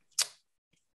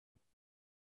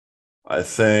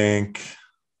think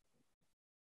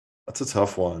that's a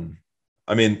tough one.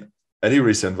 I mean, Eddie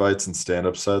Reese invites and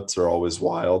stand-up sets are always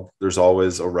wild. There's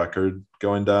always a record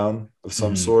going down of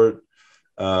some sort.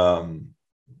 So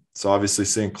obviously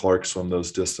seeing Clark swim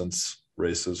those distance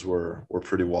races were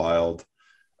pretty wild.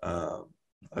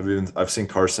 I've seen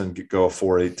Carson go a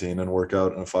 418 and work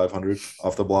out in a 500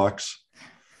 off the blocks.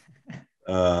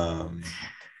 I'm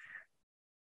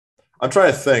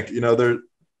trying to think,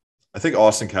 I think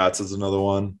Austin Katz is another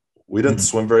one. We didn't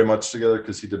swim very much together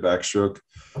because he did backstroke.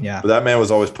 Yeah. But that man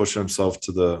was always pushing himself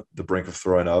to the brink of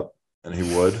throwing up, and he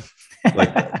would.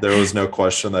 Like, there was no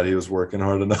question that he was working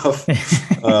hard enough. There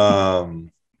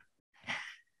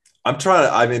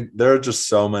are just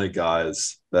so many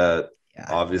guys that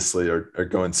obviously are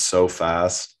going so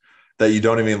fast that you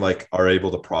don't even are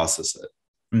able to process it.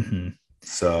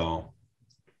 So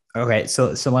okay,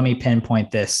 so let me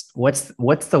pinpoint this. What's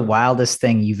the wildest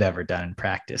thing you've ever done in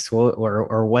practice,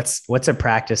 or what's a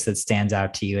practice that stands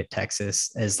out to you at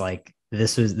Texas as like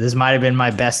this might have been my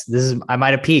best. I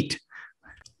might have peaked.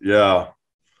 Yeah,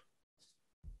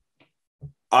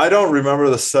 I don't remember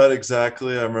the set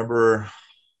exactly. I remember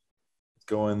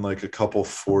going like a couple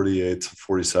 48s,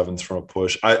 47s from a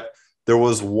push. There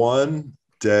was one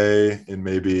day in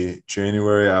maybe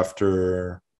January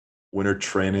after winter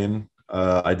training.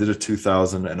 I did a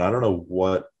 2000 and I don't know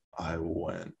what I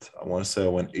went. I want to say I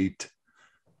went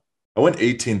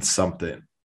 18 something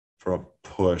from a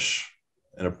push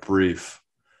and a brief.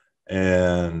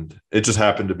 And it just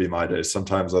happened to be my day.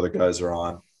 Sometimes other guys are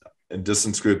on. In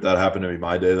distance group, that happened to be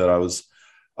my day that I was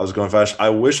going fast. I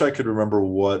wish I could remember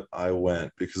what I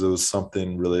went because it was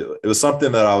something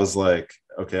that I was like,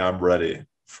 okay, I'm ready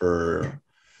for.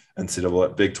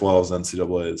 NCAA, Big 12s,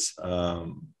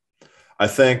 NCAAs. I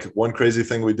think one crazy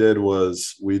thing we did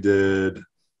was one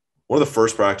of the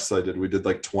first practices I did, we did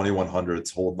like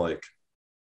 2100s, hold like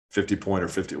 50 point or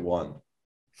 51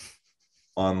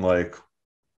 on like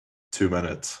 2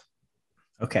 minutes.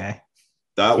 Okay.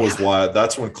 That was why,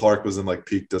 that's when Clark was in like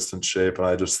peak distance shape. And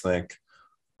I just think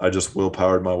I just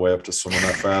willpowered my way up to swimming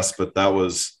that fast. But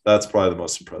that's probably the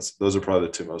most impressive. Those are probably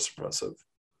the two most impressive.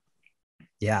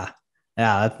 Yeah.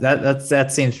 Yeah.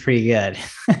 That seems pretty good.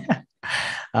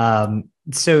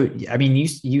 So, I mean,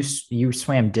 you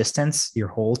swam distance your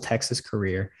whole Texas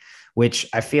career, which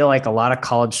I feel like a lot of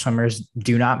college swimmers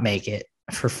do not make it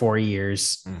for 4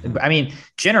 years. Mm-hmm. I mean,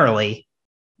 generally,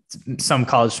 some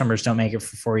college swimmers don't make it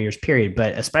for 4 years, period.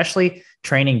 But especially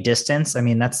training distance, I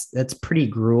mean, that's pretty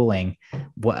grueling.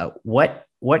 What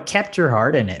kept your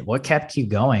heart in it? What kept you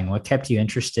going? What kept you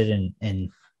interested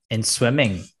in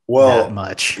swimming that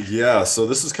much? Yeah, so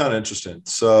this is kind of interesting.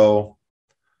 So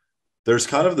there's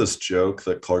kind of this joke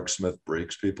that Clark Smith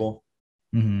breaks people,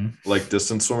 like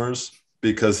distance swimmers,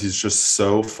 because he's just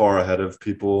so far ahead of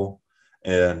people.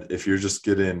 And if you're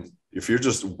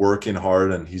just working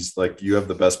hard and he's like, you have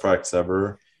the best practice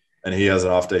ever and he has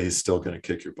an off day, he's still going to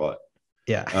kick your butt.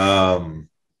 Yeah.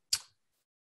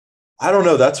 I don't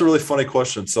know. That's a really funny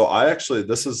question. So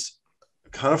this is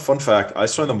kind of fun fact. I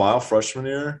swam the mile freshman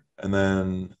year, and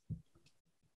then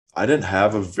I didn't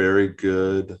have a very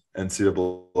good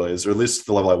NCAAs, or at least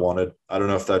the level I wanted. I don't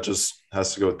know if that just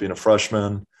has to go with being a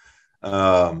freshman.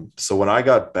 So when I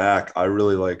got back, I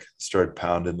really started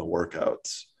pounding the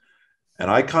workouts, and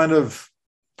I kind of,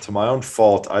 to my own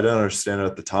fault, I didn't understand it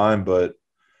at the time, but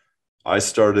I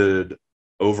started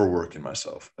overworking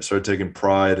myself. I started taking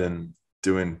pride in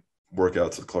doing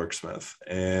workouts with Clark Smith,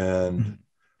 and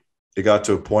it got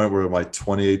to a point where my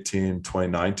 2018,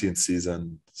 2019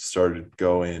 season started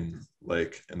going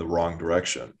in the wrong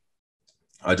direction.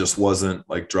 I just wasn't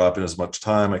dropping as much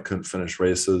time. I couldn't finish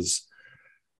races.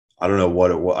 I don't know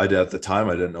what it was. At the time,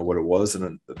 I didn't know what it was.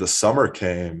 And the summer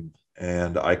came,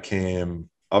 and I came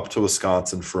up to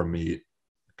Wisconsin for a meet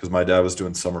because my dad was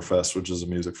doing Summerfest, which is a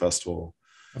music festival.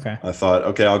 Okay. I thought,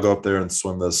 okay, I'll go up there and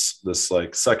swim this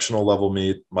sectional level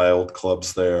meet. My old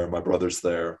club's there. My brother's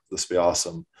there. This will be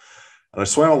awesome. And I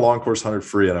swam a long course 100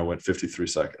 free, and I went 53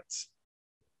 seconds,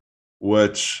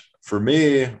 which for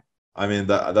me, I mean,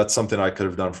 that's something I could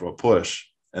have done from a push.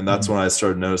 And that's when I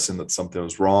started noticing that something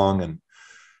was wrong. And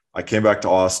I came back to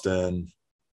Austin.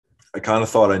 I kind of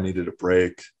thought I needed a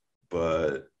break,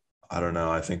 but I don't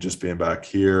know. I think just being back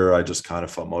here, I just kind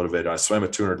of felt motivated. I swam a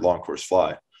 200 long course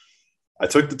fly. I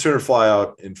took the 200 fly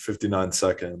out in 59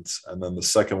 seconds, and then the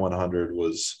second 100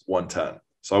 was 110.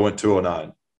 So I went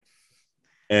 209.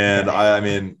 And okay. I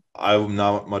mean, I'm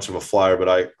not much of a flyer, but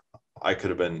I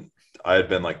had been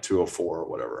 204 or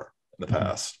whatever in the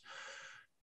past.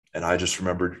 And I just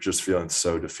remember just feeling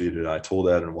so defeated. I told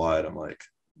Ed and Wyatt, I'm like,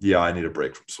 yeah, I need a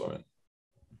break from swimming.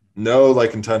 No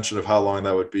intention of how long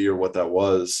that would be or what that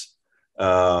was.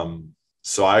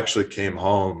 So I actually came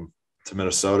home to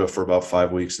Minnesota for about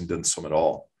 5 weeks and didn't swim at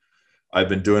all. I've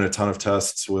been doing a ton of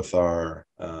tests with our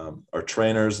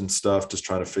trainers and stuff, just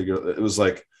trying to figure. It was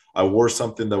I wore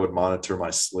something that would monitor my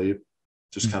sleep,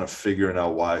 just kind of figuring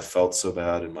out why I felt so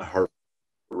bad and my heart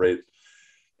rate.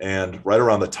 And right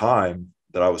around the time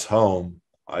that I was home,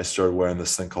 I started wearing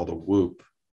this thing called a Whoop,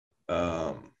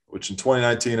 which in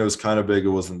 2019, it was kind of big. It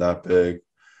wasn't that big.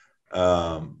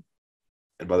 And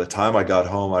by the time I got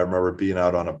home, I remember being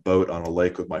out on a boat on a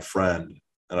lake with my friend,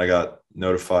 and I got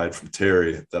notified from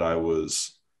Terry that I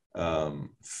was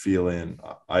feeling,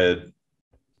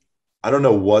 I don't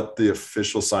know what the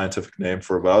official scientific name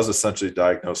for it, but I was essentially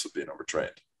diagnosed with being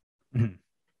overtrained. Mm-hmm.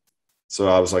 So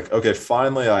I was like, okay,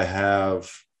 finally I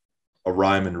have a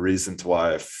rhyme and reason to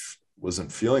why I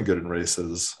wasn't feeling good in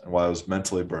races and why I was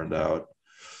mentally burned out.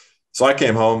 So I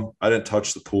came home. I didn't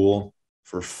touch the pool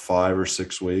for 5 or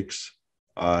 6 weeks.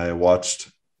 I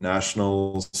watched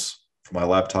nationals from my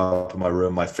laptop in my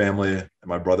room. My family and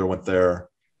my brother went there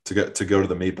to go to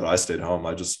the meet, but I stayed home.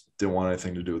 I just didn't want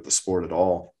anything to do with the sport at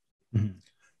all. Mm-hmm.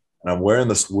 And I'm wearing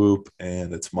this Whoop,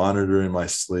 and it's monitoring my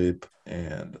sleep.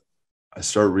 And I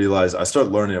start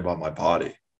learning about my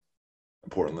body,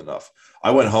 importantly enough.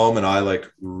 I went home and I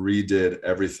redid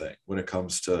everything when it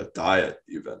comes to diet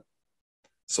even.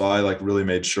 So I really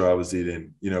made sure I was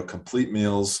eating, complete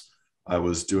meals. I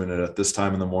was doing it at this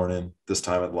time in the morning, this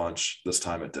time at lunch, this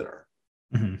time at dinner.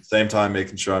 Mm-hmm. Same time,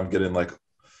 making sure I'm getting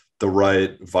the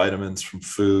right vitamins from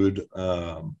food.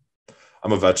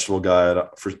 I'm a vegetable guy.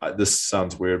 This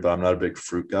sounds weird, but I'm not a big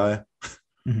fruit guy.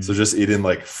 Mm-hmm. So just eating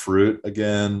fruit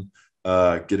again,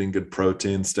 getting good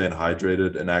protein, staying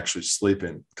hydrated, and actually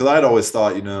sleeping. Because I'd always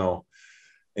thought,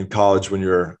 in college when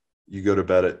you go to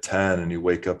bed at 10 and you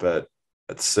wake up at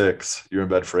 6, you're in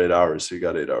bed for 8 hours, so you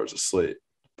got 8 hours of sleep.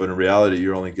 But in reality,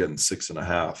 you're only getting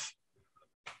 6.5.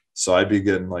 So I'd be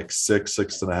getting like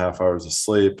 6.5 hours of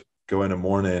sleep, go in the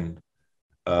morning,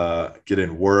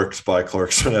 getting worked by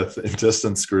Clark Smith in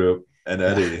distance group and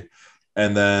Eddie.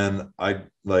 And then I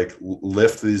like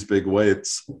lift these big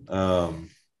weights. That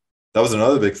was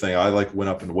another big thing. I like went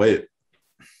up in weight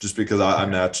just because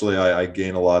I'm naturally, I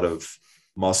gain a lot of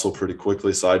muscle pretty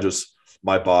quickly. So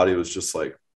my body was just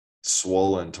like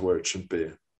swollen to where it shouldn't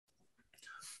be.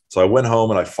 So I went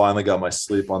home and I finally got my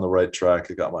sleep on the right track.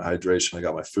 I got my hydration. I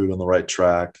got my food on the right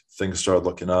track. Things started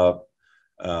looking up.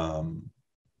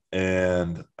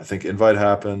 And I think invite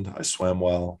happened. I swam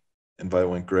well. Invite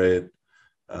went great.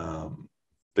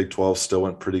 Big 12 still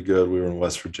went pretty good. We were in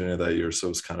West Virginia that year, so it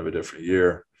was kind of a different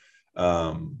year.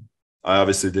 I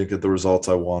obviously didn't get the results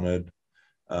I wanted,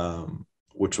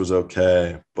 which was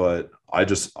okay. But I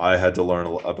had to learn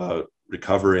about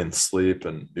recovery and sleep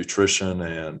and nutrition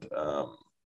and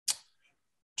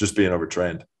just being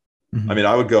overtrained. Mm-hmm. I mean,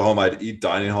 I would go home, I'd eat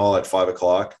dining hall at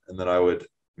 5:00, and then I would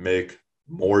make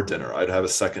more dinner. I'd have a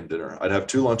second dinner. I'd have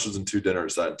 2 lunches and 2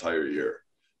 dinners that entire year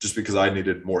just because I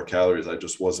needed more calories. I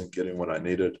just wasn't getting what I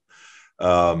needed.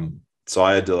 So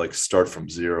I had to like start from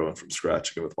zero and from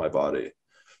scratch again with my body.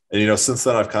 And, since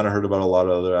then I've kind of heard about a lot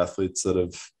of other athletes that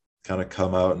have kind of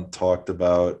come out and talked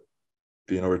about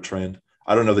being overtrained.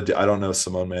 I don't know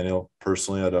Simone Manuel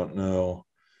personally. I don't know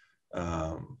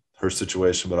her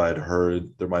situation, but I had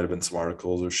heard there might've been some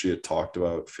articles where she had talked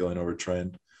about feeling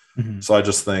overtrained. Mm-hmm. So I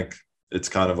just think it's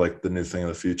kind of like the new thing of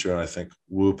the future. And I think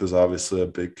Whoop is obviously a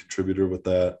big contributor with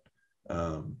that.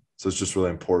 So it's just really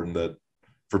important that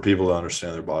for people to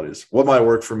understand their bodies. What might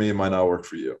work for me might not work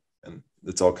for you. And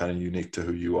it's all kind of unique to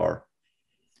who you are.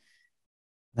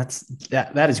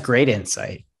 That is great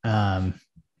insight. And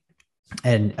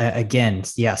again,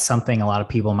 something a lot of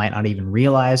people might not even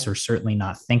realize or certainly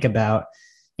not think about.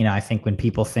 I think when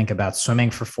people think about swimming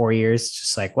for 4 years, it's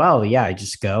just like, well, yeah, I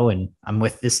just go and I'm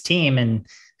with this team and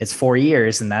it's 4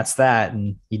 years and that's that.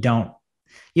 And you don't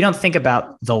think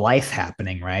about the life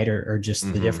happening, right. Or just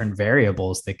mm-hmm. the different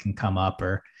variables that can come up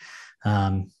or,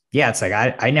 it's like,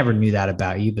 I never knew that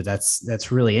about you, but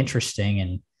that's really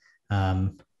interesting.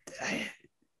 And,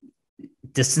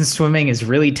 distance swimming is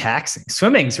really taxing.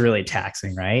 Swimming's really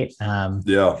taxing, right.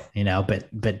 But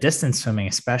distance swimming,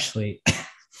 especially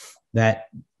that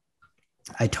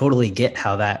I totally get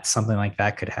how something like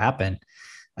that could happen,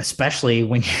 especially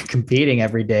when you're competing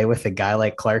every day with a guy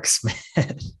like Clark Smith.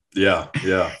 Yeah.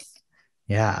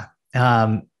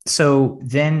 So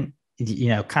then,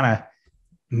 kind of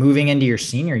moving into your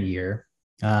senior year,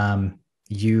 did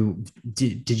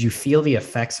you feel the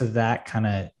effects of that kind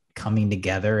of coming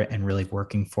together and really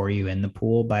working for you in the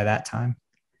pool by that time?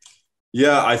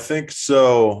 Yeah, I think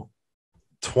so.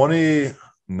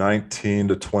 2019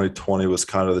 to 2020 was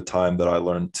kind of the time that I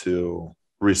learned to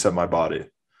reset my body.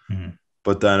 Mm-hmm.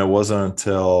 But then it wasn't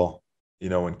until,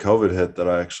 when COVID hit that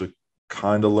I actually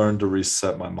kind of learned to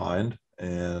reset my mind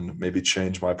and maybe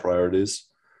change my priorities.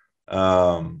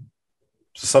 So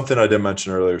something I didn't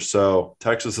mention earlier. So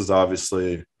Texas is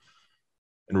obviously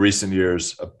in recent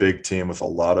years a big team with a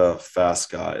lot of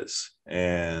fast guys.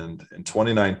 And in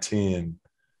 2019,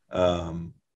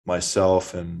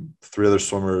 myself and 3 other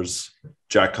swimmers,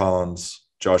 Jack Collins,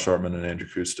 Josh Hartman, and Andrew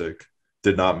Kustik,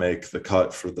 did not make the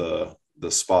cut for the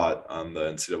spot on the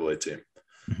NCAA team.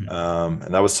 Mm-hmm.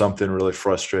 And that was something really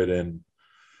frustrating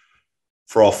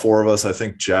for all 4 of us. I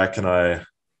think Jack and I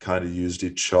kind of used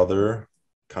each other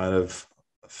kind of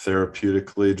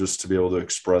therapeutically just to be able to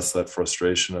express that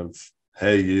frustration of,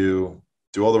 hey, you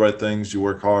do all the right things, you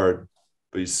work hard,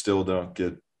 but you still don't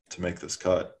get to make this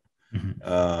cut.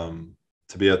 Mm-hmm.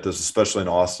 To be at this, especially in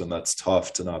Austin, that's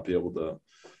tough to not be able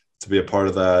to be a part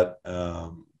of that.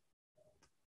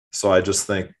 So I just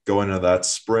think going into that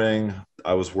spring,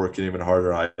 I was working even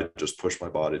harder. I just pushed my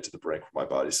body to the brink where my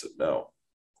body said no.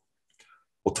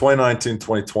 Well, 2019,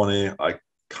 2020, I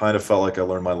kind of felt like I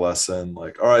learned my lesson.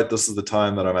 Like, all right, this is the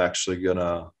time that I'm actually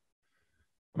gonna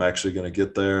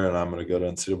get there, and I'm gonna go to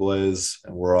NCAAs,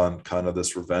 and we're on kind of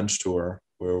this revenge tour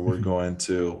where we're going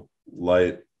to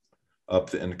light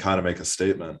up and kind of make a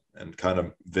statement and kind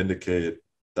of vindicate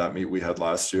that meet we had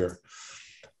last year.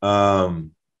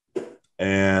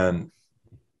 And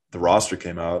the roster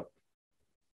came out,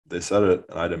 they said it,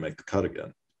 and I didn't make the cut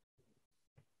again.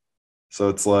 So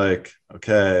it's like,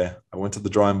 okay, I went to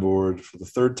the drawing board for the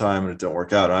 3rd time and it didn't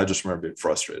work out. And I just remember being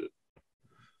frustrated.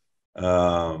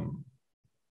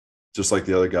 just like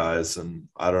the other guys. And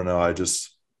I don't know, I think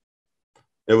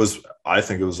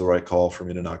it was the right call for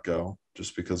me to not go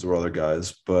just because there were other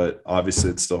guys, but obviously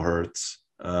it still hurts.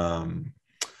 And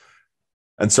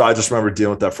so I just remember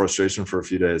dealing with that frustration for a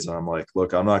few days. And I'm like,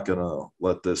 look, I'm not going to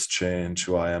let this change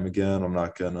who I am again. I'm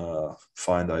not going to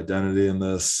find identity in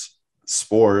this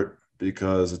sport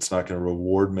because it's not going to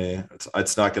reward me.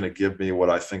 It's not going to give me what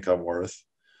I think I'm worth.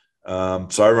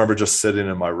 So I remember just sitting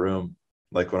in my room,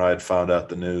 like when I had found out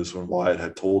the news, when Wyatt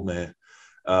had told me,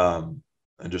 and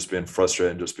just being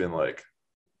frustrated and just being like,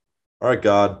 all right,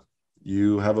 God,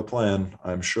 you have a plan.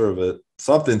 I'm sure of it.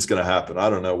 Something's going to happen.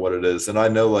 I don't know what it is. And I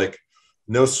know like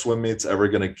no swim meet's ever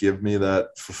going to give me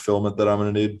that fulfillment that I'm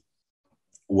going to need.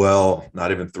 Well,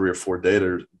 not even 3 or 4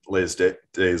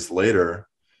 days later,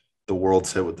 the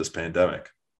world's hit with this pandemic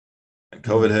and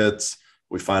COVID hits.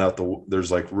 We find out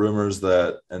there's like rumors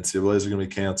that NCAAs are going to be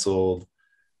canceled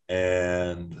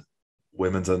and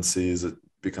women's NCs, it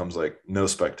becomes like no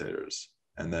spectators.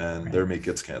 And then their meet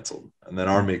gets canceled and then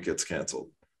our meet gets canceled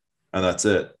and that's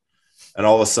it. And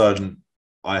all of a sudden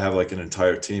I have like an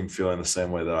entire team feeling the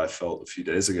same way that I felt a few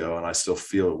days ago. And I still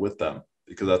feel it with them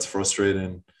because that's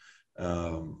frustrating.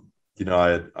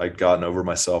 I'd gotten over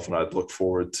myself and I'd look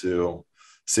forward to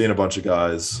seeing a bunch of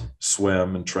guys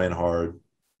swim and train hard,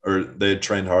 or they'd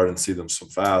trained hard and see them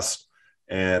swim fast.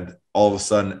 And all of a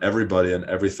sudden everybody and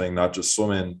everything, not just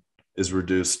swimming, is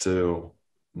reduced to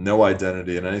no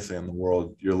identity in anything in the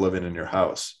world. You're living in your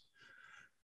house.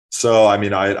 So, I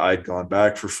mean, I'd gone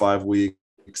back for 5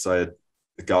 weeks. I had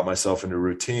got myself into a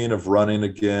routine of running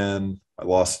again. I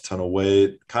lost a ton of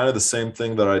weight, kind of the same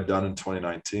thing that I'd done in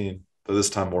 2019, but this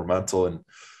time more mental. And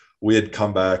we had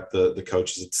come back, the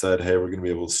coaches had said, hey, we're going to be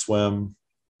able to swim.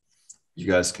 You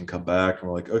guys can come back. And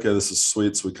we're like, okay, this is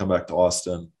sweet. So we come back to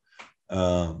Austin.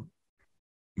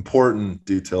 Important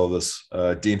detail of this,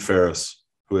 Dean Ferris,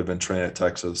 who had been training at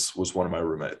Texas, was one of my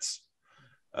roommates.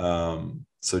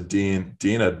 So Dean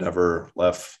had never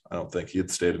left. I don't think he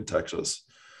had stayed in Texas.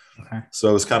 Okay. So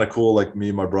it was kind of cool. Like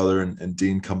me, my brother and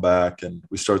Dean come back and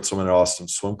we start swimming at Austin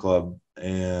Swim Club,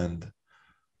 and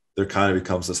there kind of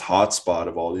becomes this hot spot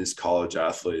of all these college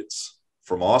athletes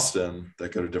from Austin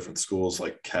that go to different schools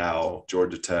like Cal,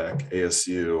 Georgia Tech,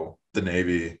 ASU, the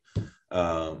Navy,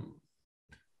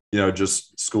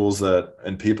 just schools that,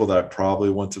 and people that I probably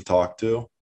wouldn't have talked to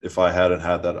if I hadn't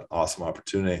had that awesome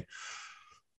opportunity.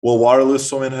 Well, Waterloo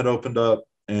Swimming had opened up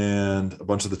and a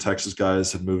bunch of the Texas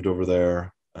guys had moved over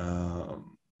there.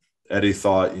 Eddie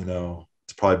thought,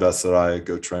 it's probably best that I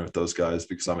go train with those guys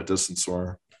because I'm a distance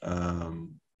swimmer.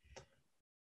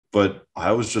 But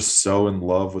I was just so in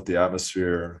love with the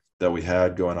atmosphere that we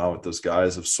had going on with those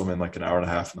guys of swimming like an hour and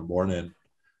a half in the morning,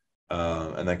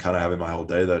 and then kind of having my whole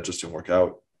day that just didn't work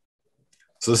out.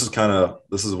 So this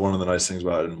is one of the nice things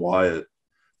about it in Wyatt.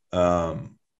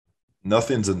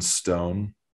 Nothing's in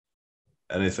stone.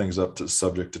 Anything's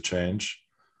subject to change.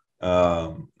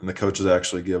 And the coaches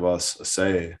actually give us a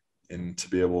say in to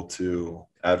be able to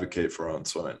advocate for our own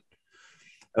swimming.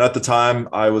 And at the time,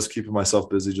 I was keeping myself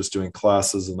busy just doing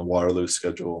classes, and the Waterloo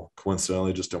schedule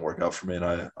coincidentally just didn't work out for me.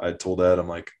 And I told Ed, I'm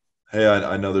like, hey,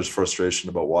 I know there's frustration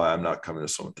about why I'm not coming to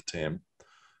swim with the team.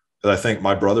 Because I think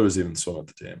my brother was even swimming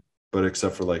with the team. But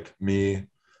except for like me,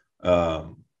 I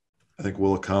think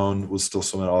Willa Cone was still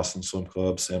swimming at Austin Swim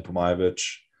Club, Sam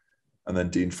Pomayevich, and then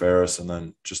Dean Ferris, and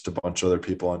then just a bunch of other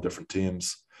people on different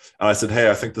teams. And I said,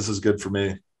 hey, I think this is good for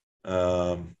me.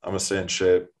 I'm going to stay in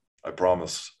shape. I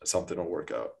promise something will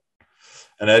work out.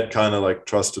 And Ed kind of like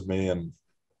trusted me. And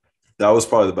that was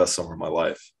probably the best summer of my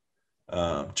life.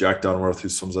 Jack Dunworth, who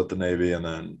swims at the Navy, and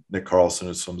then Nick Carlson,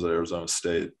 who swims at Arizona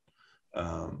State.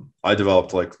 I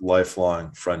developed like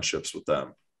lifelong friendships with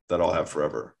them that I'll have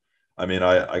forever. I mean,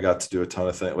 I got to do a ton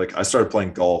of things. Like I started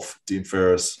playing golf. Dean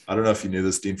Ferris, I don't know if you knew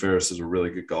this, Dean Ferris is a really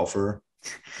good golfer.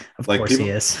 Of course he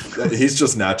is. He's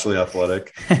just naturally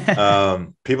athletic.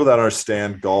 People that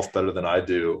understand golf better than I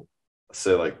do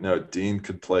say like, no, Dean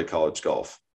could play college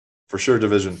golf for sure,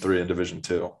 Division III and Division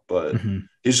II, but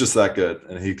he's just that good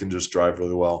and he can just drive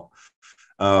really well.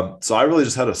 So I really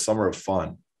just had a summer of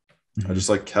fun. I just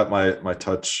like kept my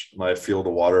touch, my feel of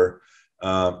the water.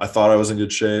 I thought I was in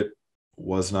good shape.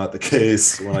 Was not the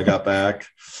case when I got back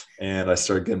and I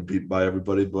started getting beat by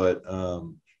everybody, but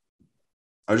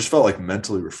I just felt like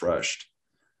mentally refreshed.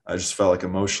 I just felt like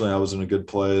emotionally I was in a good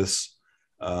place.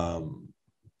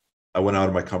 I went out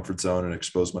of my comfort zone and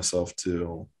exposed myself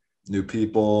to new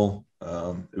people.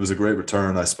 It was a great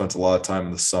return. I spent a lot of time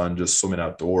in the sun just swimming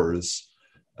outdoors.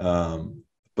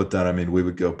 But then, I mean, we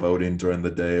would go boating during the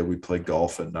day. We'd play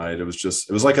golf at night. It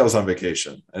was like I was on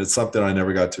vacation. And it's something I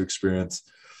never got to experience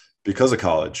because of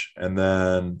college. And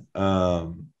then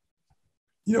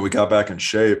we got back in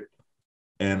shape.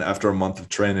 And after a month of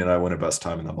training, I went a best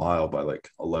time in the mile by like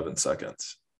 11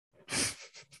 seconds.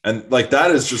 And like,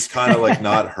 that is just kind of like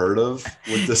not heard of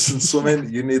with distance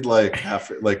swimming. You need like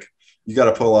you got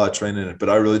to put a lot of training in it. But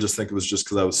I really just think it was just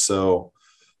because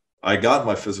I got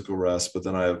my physical rest, but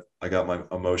then I got my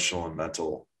emotional and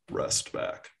mental rest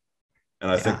back.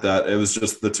 And I think that it was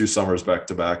just the 2 summers back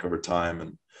to back over time.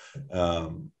 And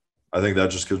I think that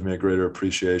just gives me a greater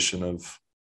appreciation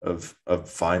of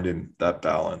finding that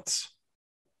balance.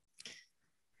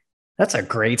 That's a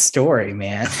great story,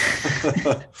 man.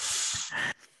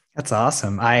 That's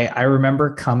awesome. I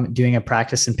remember doing a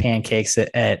practice in pancakes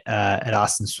at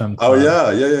Austin Swim Club. Oh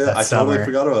yeah. I summer. Totally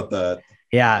forgot about that.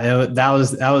 Yeah, that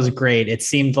was great. It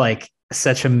seemed like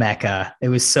such a mecca. It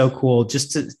was so cool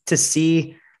just to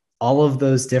see all of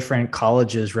those different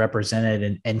colleges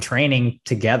represented and training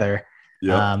together.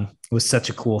 Yeah, was such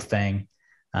a cool thing.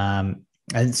 And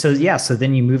so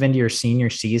then you move into your senior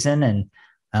season and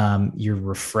you're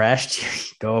refreshed. You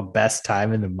go best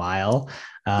time in the mile.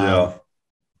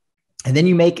 And then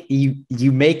you make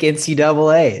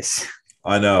NCAAs.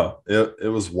 I know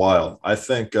it was wild. I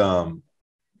think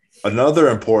another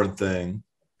important thing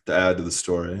to add to the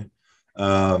story.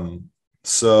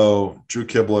 So Drew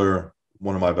Kibler,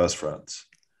 one of my best friends,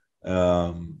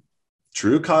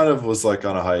 Drew kind of was like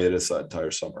on a hiatus that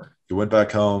entire summer. He went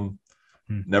back home,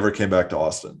 never came back to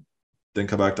Austin. Didn't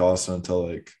come back to Austin until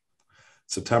like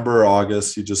September or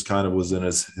August. He just kind of was in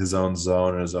his own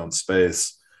zone and his own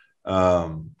space.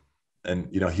 And,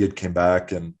 he had came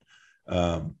back and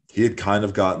he had kind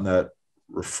of gotten that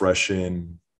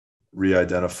refreshing new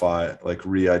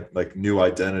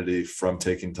identity from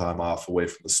taking time off away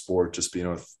from the sport, just being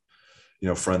with,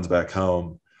 friends back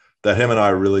home, that him and I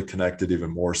really connected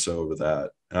even more so over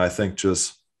that. And I think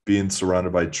just being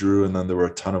surrounded by Drew, and then there were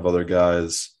a ton of other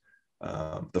guys,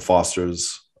 the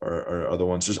Fosters or other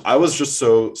ones. I was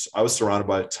surrounded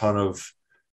by a ton of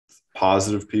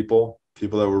positive people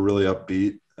that were really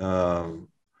upbeat,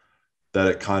 that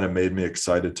it kind of made me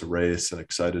excited to race and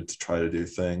excited to try to do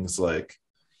things like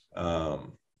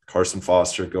Carson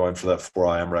Foster going for that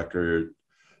 4IM record,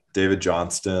 David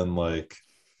Johnston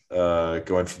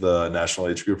going for the national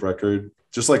age group record,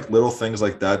 just like little things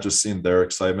like that. Just seeing their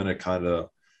excitement, it kind of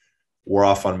wore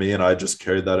off on me, and I just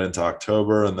carried that into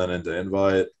October and then into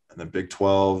Invite and then Big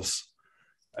 12s,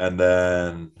 and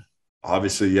then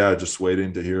obviously just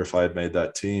waiting to hear if I had made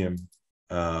that team.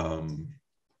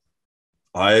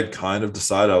 I had kind of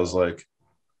decided, I was like,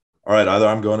 all right, either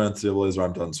I'm going to NCAAs or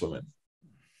I'm done swimming.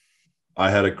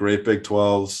 I had a great Big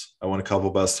 12s. I won a couple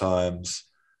best times.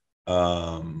 But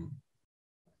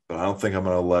I don't think I'm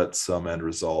going to let some end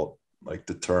result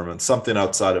determine something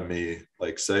outside of me,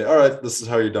 say, all right, this is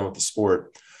how you're done with the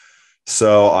sport.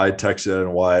 So I texted Ed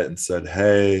and Wyatt and said,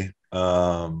 hey,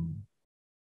 I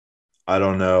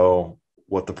don't know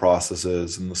what the process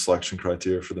is and the selection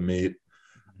criteria for the meet.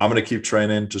 I'm going to keep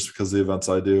training just because of the events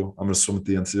I do. I'm going to swim with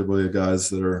the NCAA guys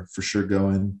that are for sure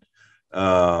going.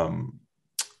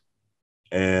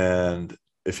 And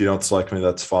if you don't select me,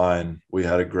 that's fine. We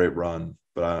had a great run,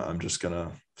 but I'm just going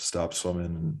to stop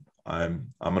swimming,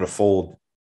 and I'm going to fold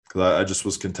because I just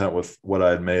was content with what I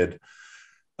had made.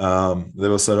 They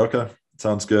both said, okay,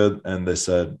 sounds good. And they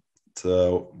said,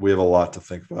 so we have a lot to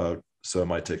think about, so it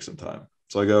might take some time.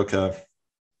 So I go, okay.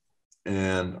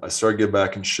 And I started getting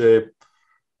back in shape.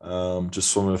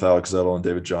 Just swimming with Alex Zettel and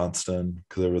David Johnston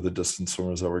because they were the distance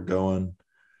swimmers that were going.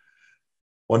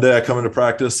 One day I come into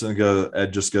practice and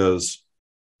Ed just goes,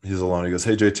 he's alone. He goes,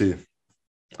 hey, JT,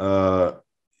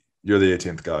 you're the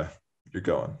 18th guy. You're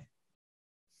going.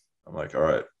 I'm like, all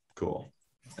right, cool.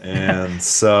 And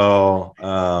so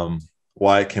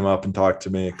Wyatt came up and talked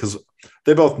to me because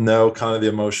they both know kind of the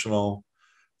emotional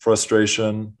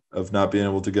frustration of not being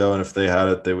able to go. And if they had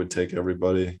it, they would take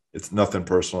everybody. It's nothing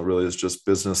personal, really. It's just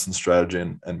business and strategy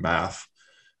and math.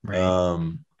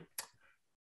 Right.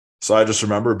 So I just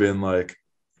remember being like,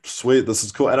 sweet, this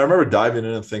is cool. And I remember diving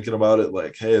in and thinking about it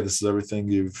like, hey, this is everything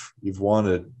you've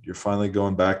wanted. You're finally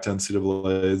going back to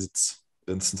NCAAs. It's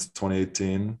been since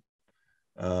 2018.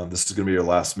 This is going to be your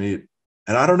last meet.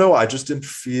 And I don't know, I just didn't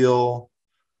feel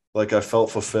like I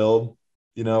felt fulfilled,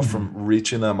 from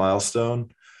reaching that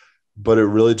milestone. But it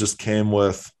really just came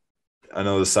with, I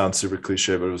know this sounds super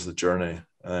cliche, but it was the journey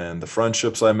and the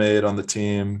friendships I made on the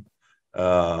team,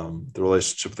 the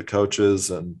relationship with the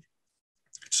coaches, and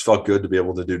it just felt good to be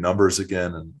able to do numbers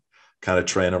again and kind of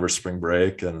train over spring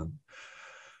break. And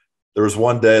there was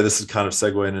one day, this is kind of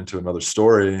segueing into another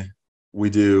story. We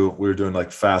were doing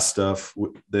fast stuff.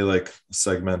 They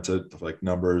segmented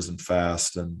numbers and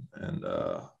fast and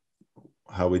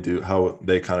how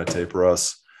they kind of taper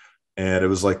us. And it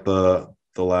was like one of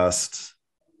the last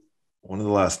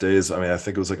days. I mean, I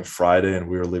think it was like a Friday and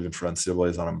we were leaving for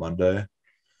NCAAs on a Monday.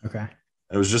 Okay. And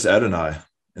it was just Ed and I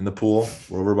in the pool.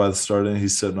 We're over by the starting.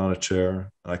 He's sitting on a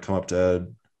chair and I come up to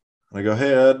Ed and I go,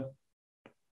 "Hey, Ed."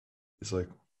 He's like,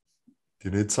 "Do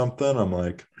you need something?" I'm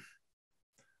like,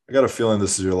 "I got a feeling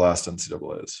this is your last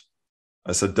NCAAs."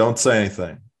 I said, "Don't say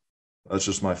anything. That's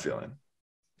just my feeling."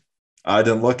 I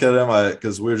didn't look at him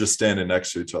because we were just standing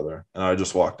next to each other and I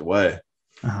just walked away.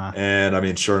 Uh-huh. And I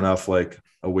mean, sure enough, like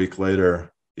a week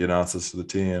later, he announces to the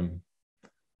team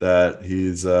that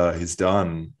he's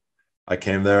done. I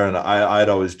came there and I'd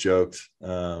always joked.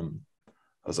 I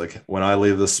was like, when I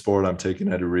leave this sport, I'm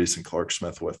taking Eddie Reese and Clark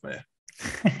Smith with me.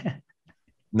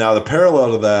 Now, the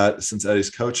parallel to that, since Eddie's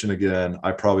coaching again,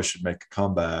 I probably should make a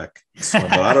comeback.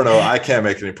 But I don't know. I can't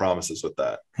make any promises with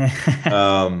that.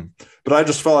 But I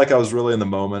just felt like I was really in the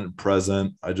moment and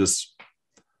present. I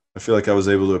feel like I was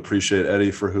able to appreciate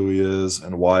Eddie for who he is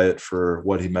and Wyatt for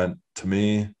what he meant to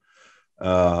me.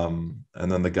 And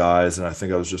then the guys. And I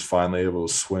think I was just finally able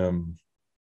to swim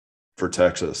for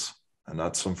Texas and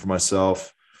not swim for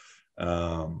myself.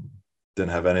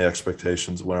 Didn't have any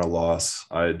expectations, win or loss.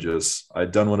 I'd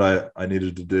done what I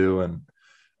needed to do. And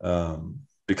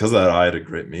because of that, I had a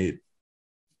great meet.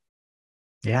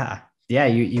 Yeah. Yeah.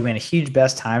 You went a huge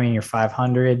best time in your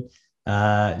 500.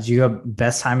 Did you go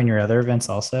best time in your other events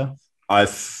also? I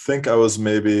think I had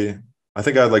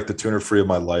like the 200 free of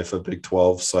my life at Big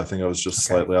 12. So I think I was just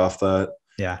slightly off that.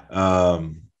 Yeah.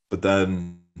 But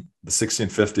then the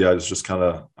 1650, I was just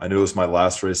I knew it was my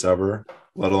last race ever,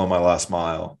 let alone my last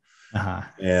mile. Uh-huh.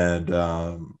 And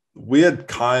we had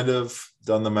kind of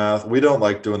done the math. We don't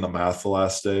like doing the math the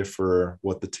last day for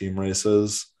what the team race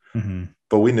is,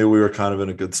 but we knew we were kind of in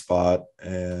a good spot.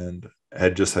 And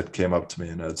Ed had came up to me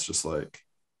and it's just like,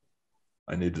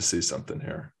 "I need to see something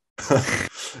here."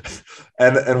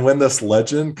 and when this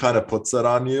legend kind of puts that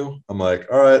on you, I'm like,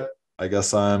 all right, I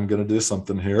guess I'm going to do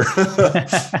something here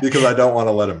because I don't want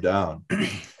to let him down.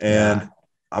 And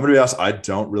I'm going to be honest, I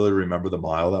don't really remember the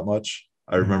mile that much.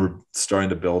 I remember starting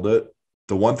to build it.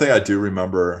 The one thing I do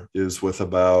remember is with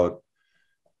about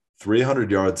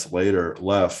 300 yards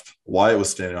left, Wyatt was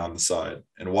standing on the side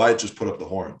and Wyatt just put up the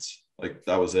horns. Like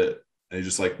that was it. And he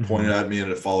just like pointed at me and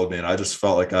it followed me. And I just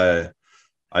felt like I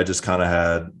just kind of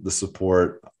had the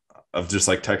support of just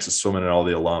like Texas Swimming and all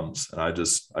the alums. And I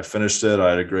finished it.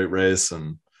 I had a great race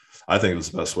and I think it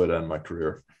was the best way to end my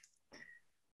career.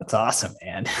 That's awesome,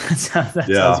 man. That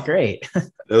sounds great.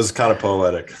 It was kind of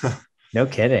poetic. No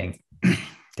kidding.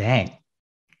 Dang.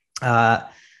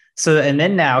 So, and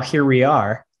then now here we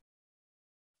are.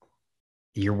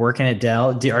 You're working at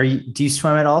Dell. Do you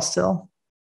swim at all still?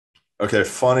 Okay.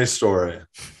 Funny story.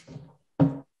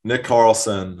 Nick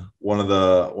Carlson, one of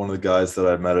the guys that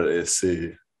I met at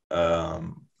ASC.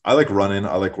 I like running.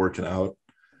 I like working out.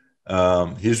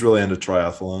 He's really into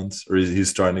triathlons, or he's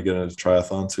starting to get into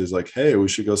triathlons. So he's like, "Hey, we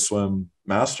should go swim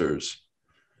Masters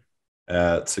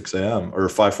at 6 a.m. or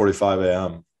 5:45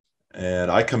 a.m."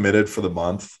 And I committed for the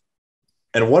month.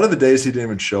 And one of the days he didn't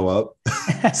even show up.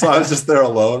 So I was just there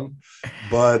alone.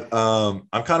 But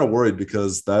I'm kind of worried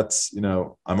because that's,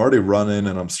 I'm already running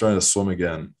and I'm starting to swim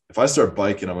again. If I start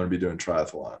biking, I'm going to be doing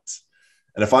triathlons.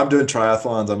 And if I'm doing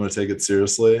triathlons, I'm going to take it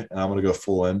seriously and I'm going to go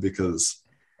full in because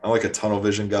I'm like a tunnel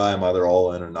vision guy. I'm either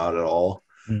all in or not at all.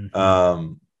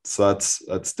 Mm-hmm. So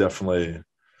that's definitely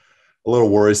a little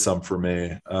worrisome for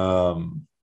me.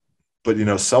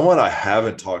 But, someone I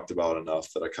haven't talked about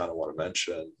enough that I kind of want to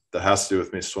mention that has to do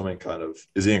with me swimming kind of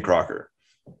is Ian Crocker.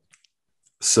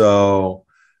 So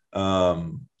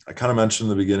I kind of mentioned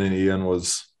in the beginning, Ian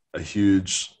was a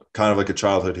huge kind of like a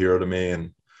childhood hero to me.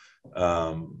 And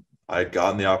I had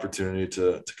gotten the opportunity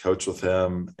to coach with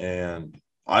him. And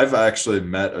I've actually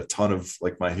met a ton of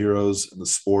like my heroes in the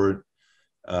sport.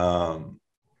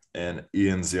 And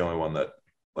Ian's the only one that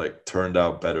like turned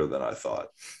out better than I thought.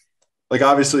 Like,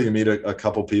 obviously you meet a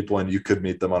couple people and you could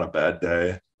meet them on a bad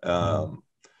day.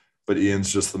 But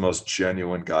Ian's just the most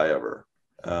genuine guy ever.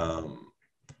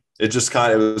 It just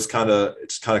kind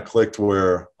of clicked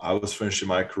where I was finishing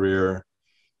my career.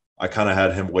 I kind of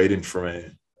had him waiting for me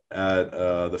at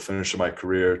the finish of my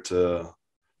career to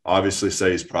obviously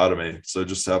say he's proud of me. So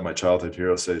just to have my childhood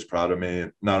hero say he's proud of me,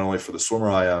 not only for the swimmer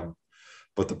I am,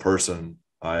 but the person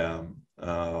I am,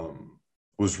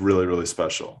 was really, really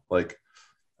special. Like,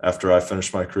 after I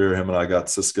finished my career, him and I got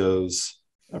Cisco's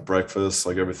at breakfast,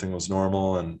 like everything was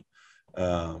normal. And,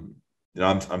 I'm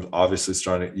obviously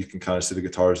starting to, you can kind of see the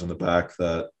guitars in the back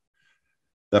that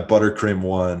buttercream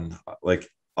one, like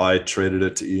I traded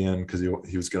it to Ian because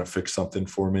he was going to fix something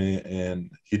for me.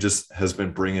 And he just has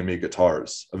been bringing me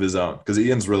guitars of his own because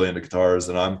Ian's really into guitars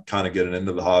and I'm kind of getting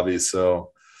into the hobby.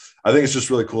 So I think it's just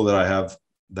really cool that I have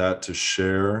that to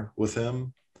share with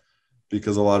him,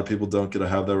 because a lot of people don't get to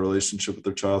have that relationship with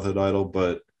their childhood idol.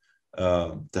 But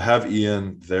to have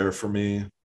Ian there for me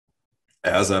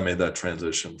as I made that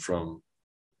transition from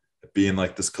being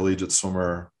like this collegiate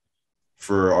swimmer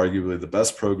for arguably the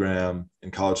best program in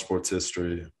college sports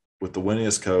history with the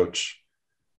winningest coach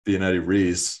being Eddie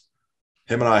Reese,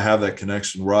 him and I have that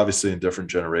connection. We're obviously in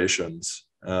different generations,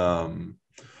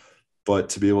 but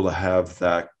to be able to have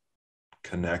that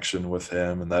connection with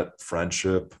him and that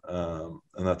friendship and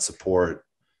that support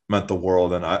meant the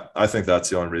world. And I think that's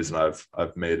the only reason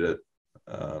I've made it,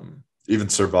 even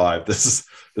survived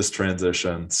this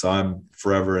transition. So I'm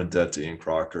forever in debt to Ian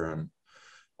Crocker, and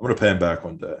I'm going to pay him back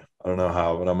one day. I don't know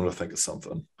how, but I'm going to think of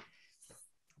something.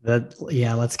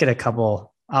 Let's get a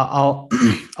couple. I'll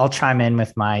chime in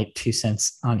with my 2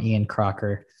 cents on Ian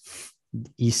Crocker.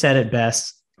 You said it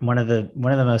best. One of the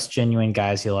most genuine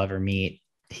guys you'll ever meet.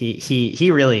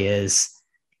 He really is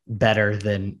better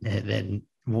than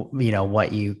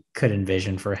what you could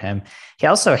envision for him. He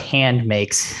also hand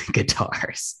makes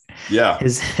guitars. Yeah.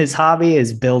 His hobby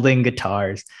is building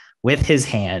guitars with his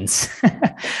hands,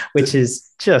 which is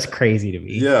just crazy to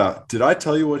me. Yeah. Did I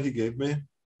tell you what he gave me?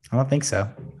 I don't think so.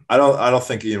 I don't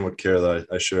think Ian would care that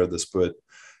I shared this, but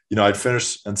I'd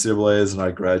finished NCAAs and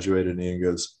I graduated, and Ian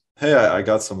goes, "Hey, I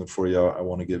got something for you. I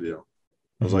want to give you."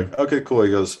 I was like, "Okay, cool." He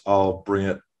goes, "I'll bring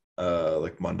it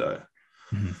like Monday."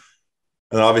 Mm-hmm.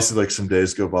 And obviously like some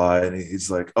days go by and he's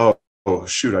like, oh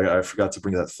shoot, I forgot to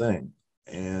bring that thing.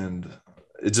 And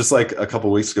it's just like a couple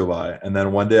of weeks go by. And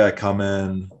then one day I come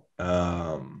in,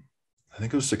 I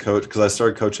think it was to coach, because I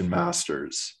started coaching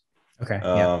masters. Okay.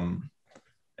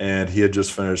 And he had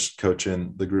just finished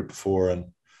coaching the group before,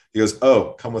 and he goes,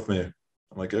 "Oh, come with me."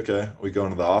 I'm like, "Okay." We go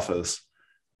into the office,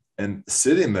 and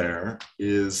sitting there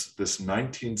is this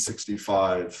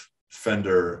 1965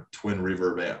 Fender twin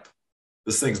reverb amp.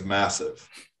 This thing's massive.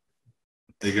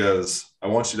 He goes, "I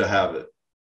want you to have it."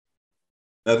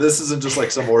 Now, this isn't just like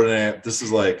some ordinary amp. This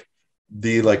is like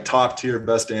the top tier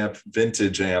best amp,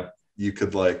 vintage amp you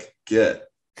could get.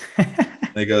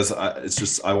 And he goes,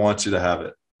 I want you to have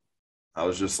it. I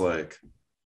was just like,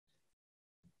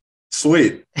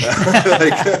 sweet.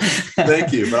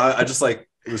 Thank you. But I just it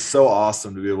was so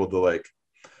awesome to be able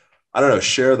to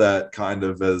share that kind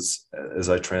of as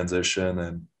I transition.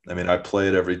 And I mean, I play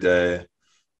it every day.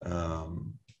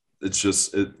 It's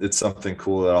just, it's something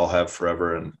cool that I'll have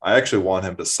forever. And I actually want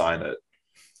him to sign it.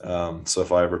 So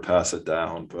if I ever pass it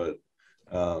down, but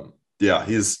he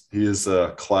is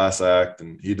a class act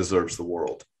and he deserves the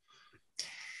world.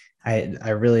 I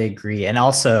really agree. And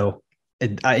also,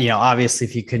 obviously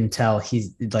if you couldn't tell,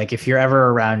 he's if you're ever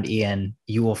around Ian,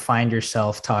 you will find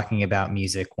yourself talking about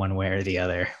music one way or the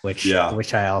other, which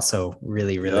I also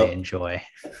really, really enjoy.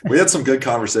 We had some good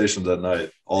conversations at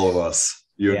night, all of us,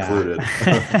 you included.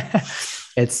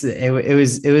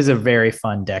 It was a very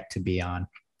fun deck to be on.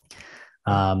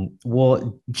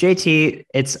 Well, JT,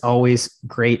 it's always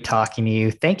great talking to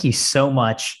you. Thank you so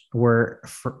much for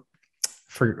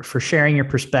sharing your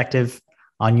perspective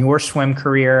on your swim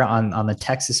career, on the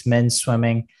Texas men's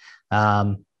swimming.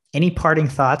 Any parting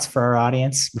thoughts for our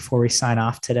audience before we sign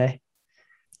off today?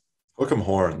 Hook 'em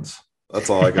horns. That's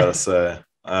all I got to say.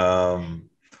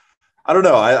 I don't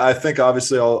know. I think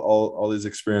obviously all these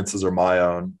experiences are my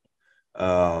own.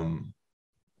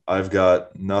 I've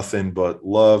got nothing but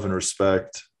love and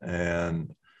respect,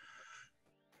 and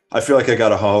I feel like I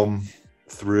got a home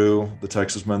through the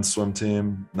Texas men's swim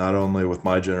team, not only with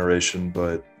my generation,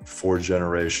 but 4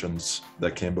 generations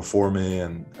that came before me.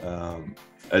 And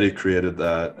Eddie created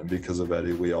that. And because of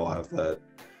Eddie, we all have that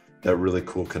really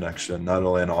cool connection, not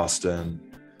only in Austin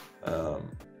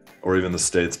or even the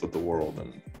States, but the world.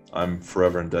 And I'm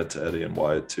forever in debt to Eddie and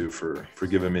Wyatt too, for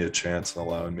giving me a chance and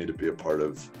allowing me to be a part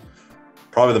of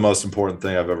probably the most important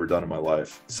thing I've ever done in my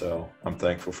life. So I'm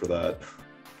thankful for that.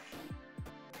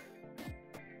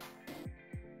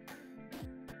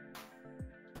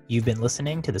 You've been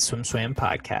listening to the Swim Swam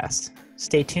podcast.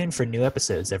 Stay tuned for new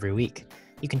episodes every week.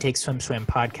 You can take Swim Swam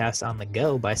podcast on the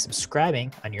go by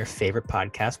subscribing on your favorite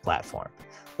podcast platform.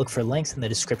 Look for links in the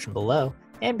description below,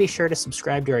 and be sure to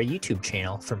subscribe to our YouTube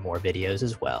channel for more videos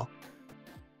as well.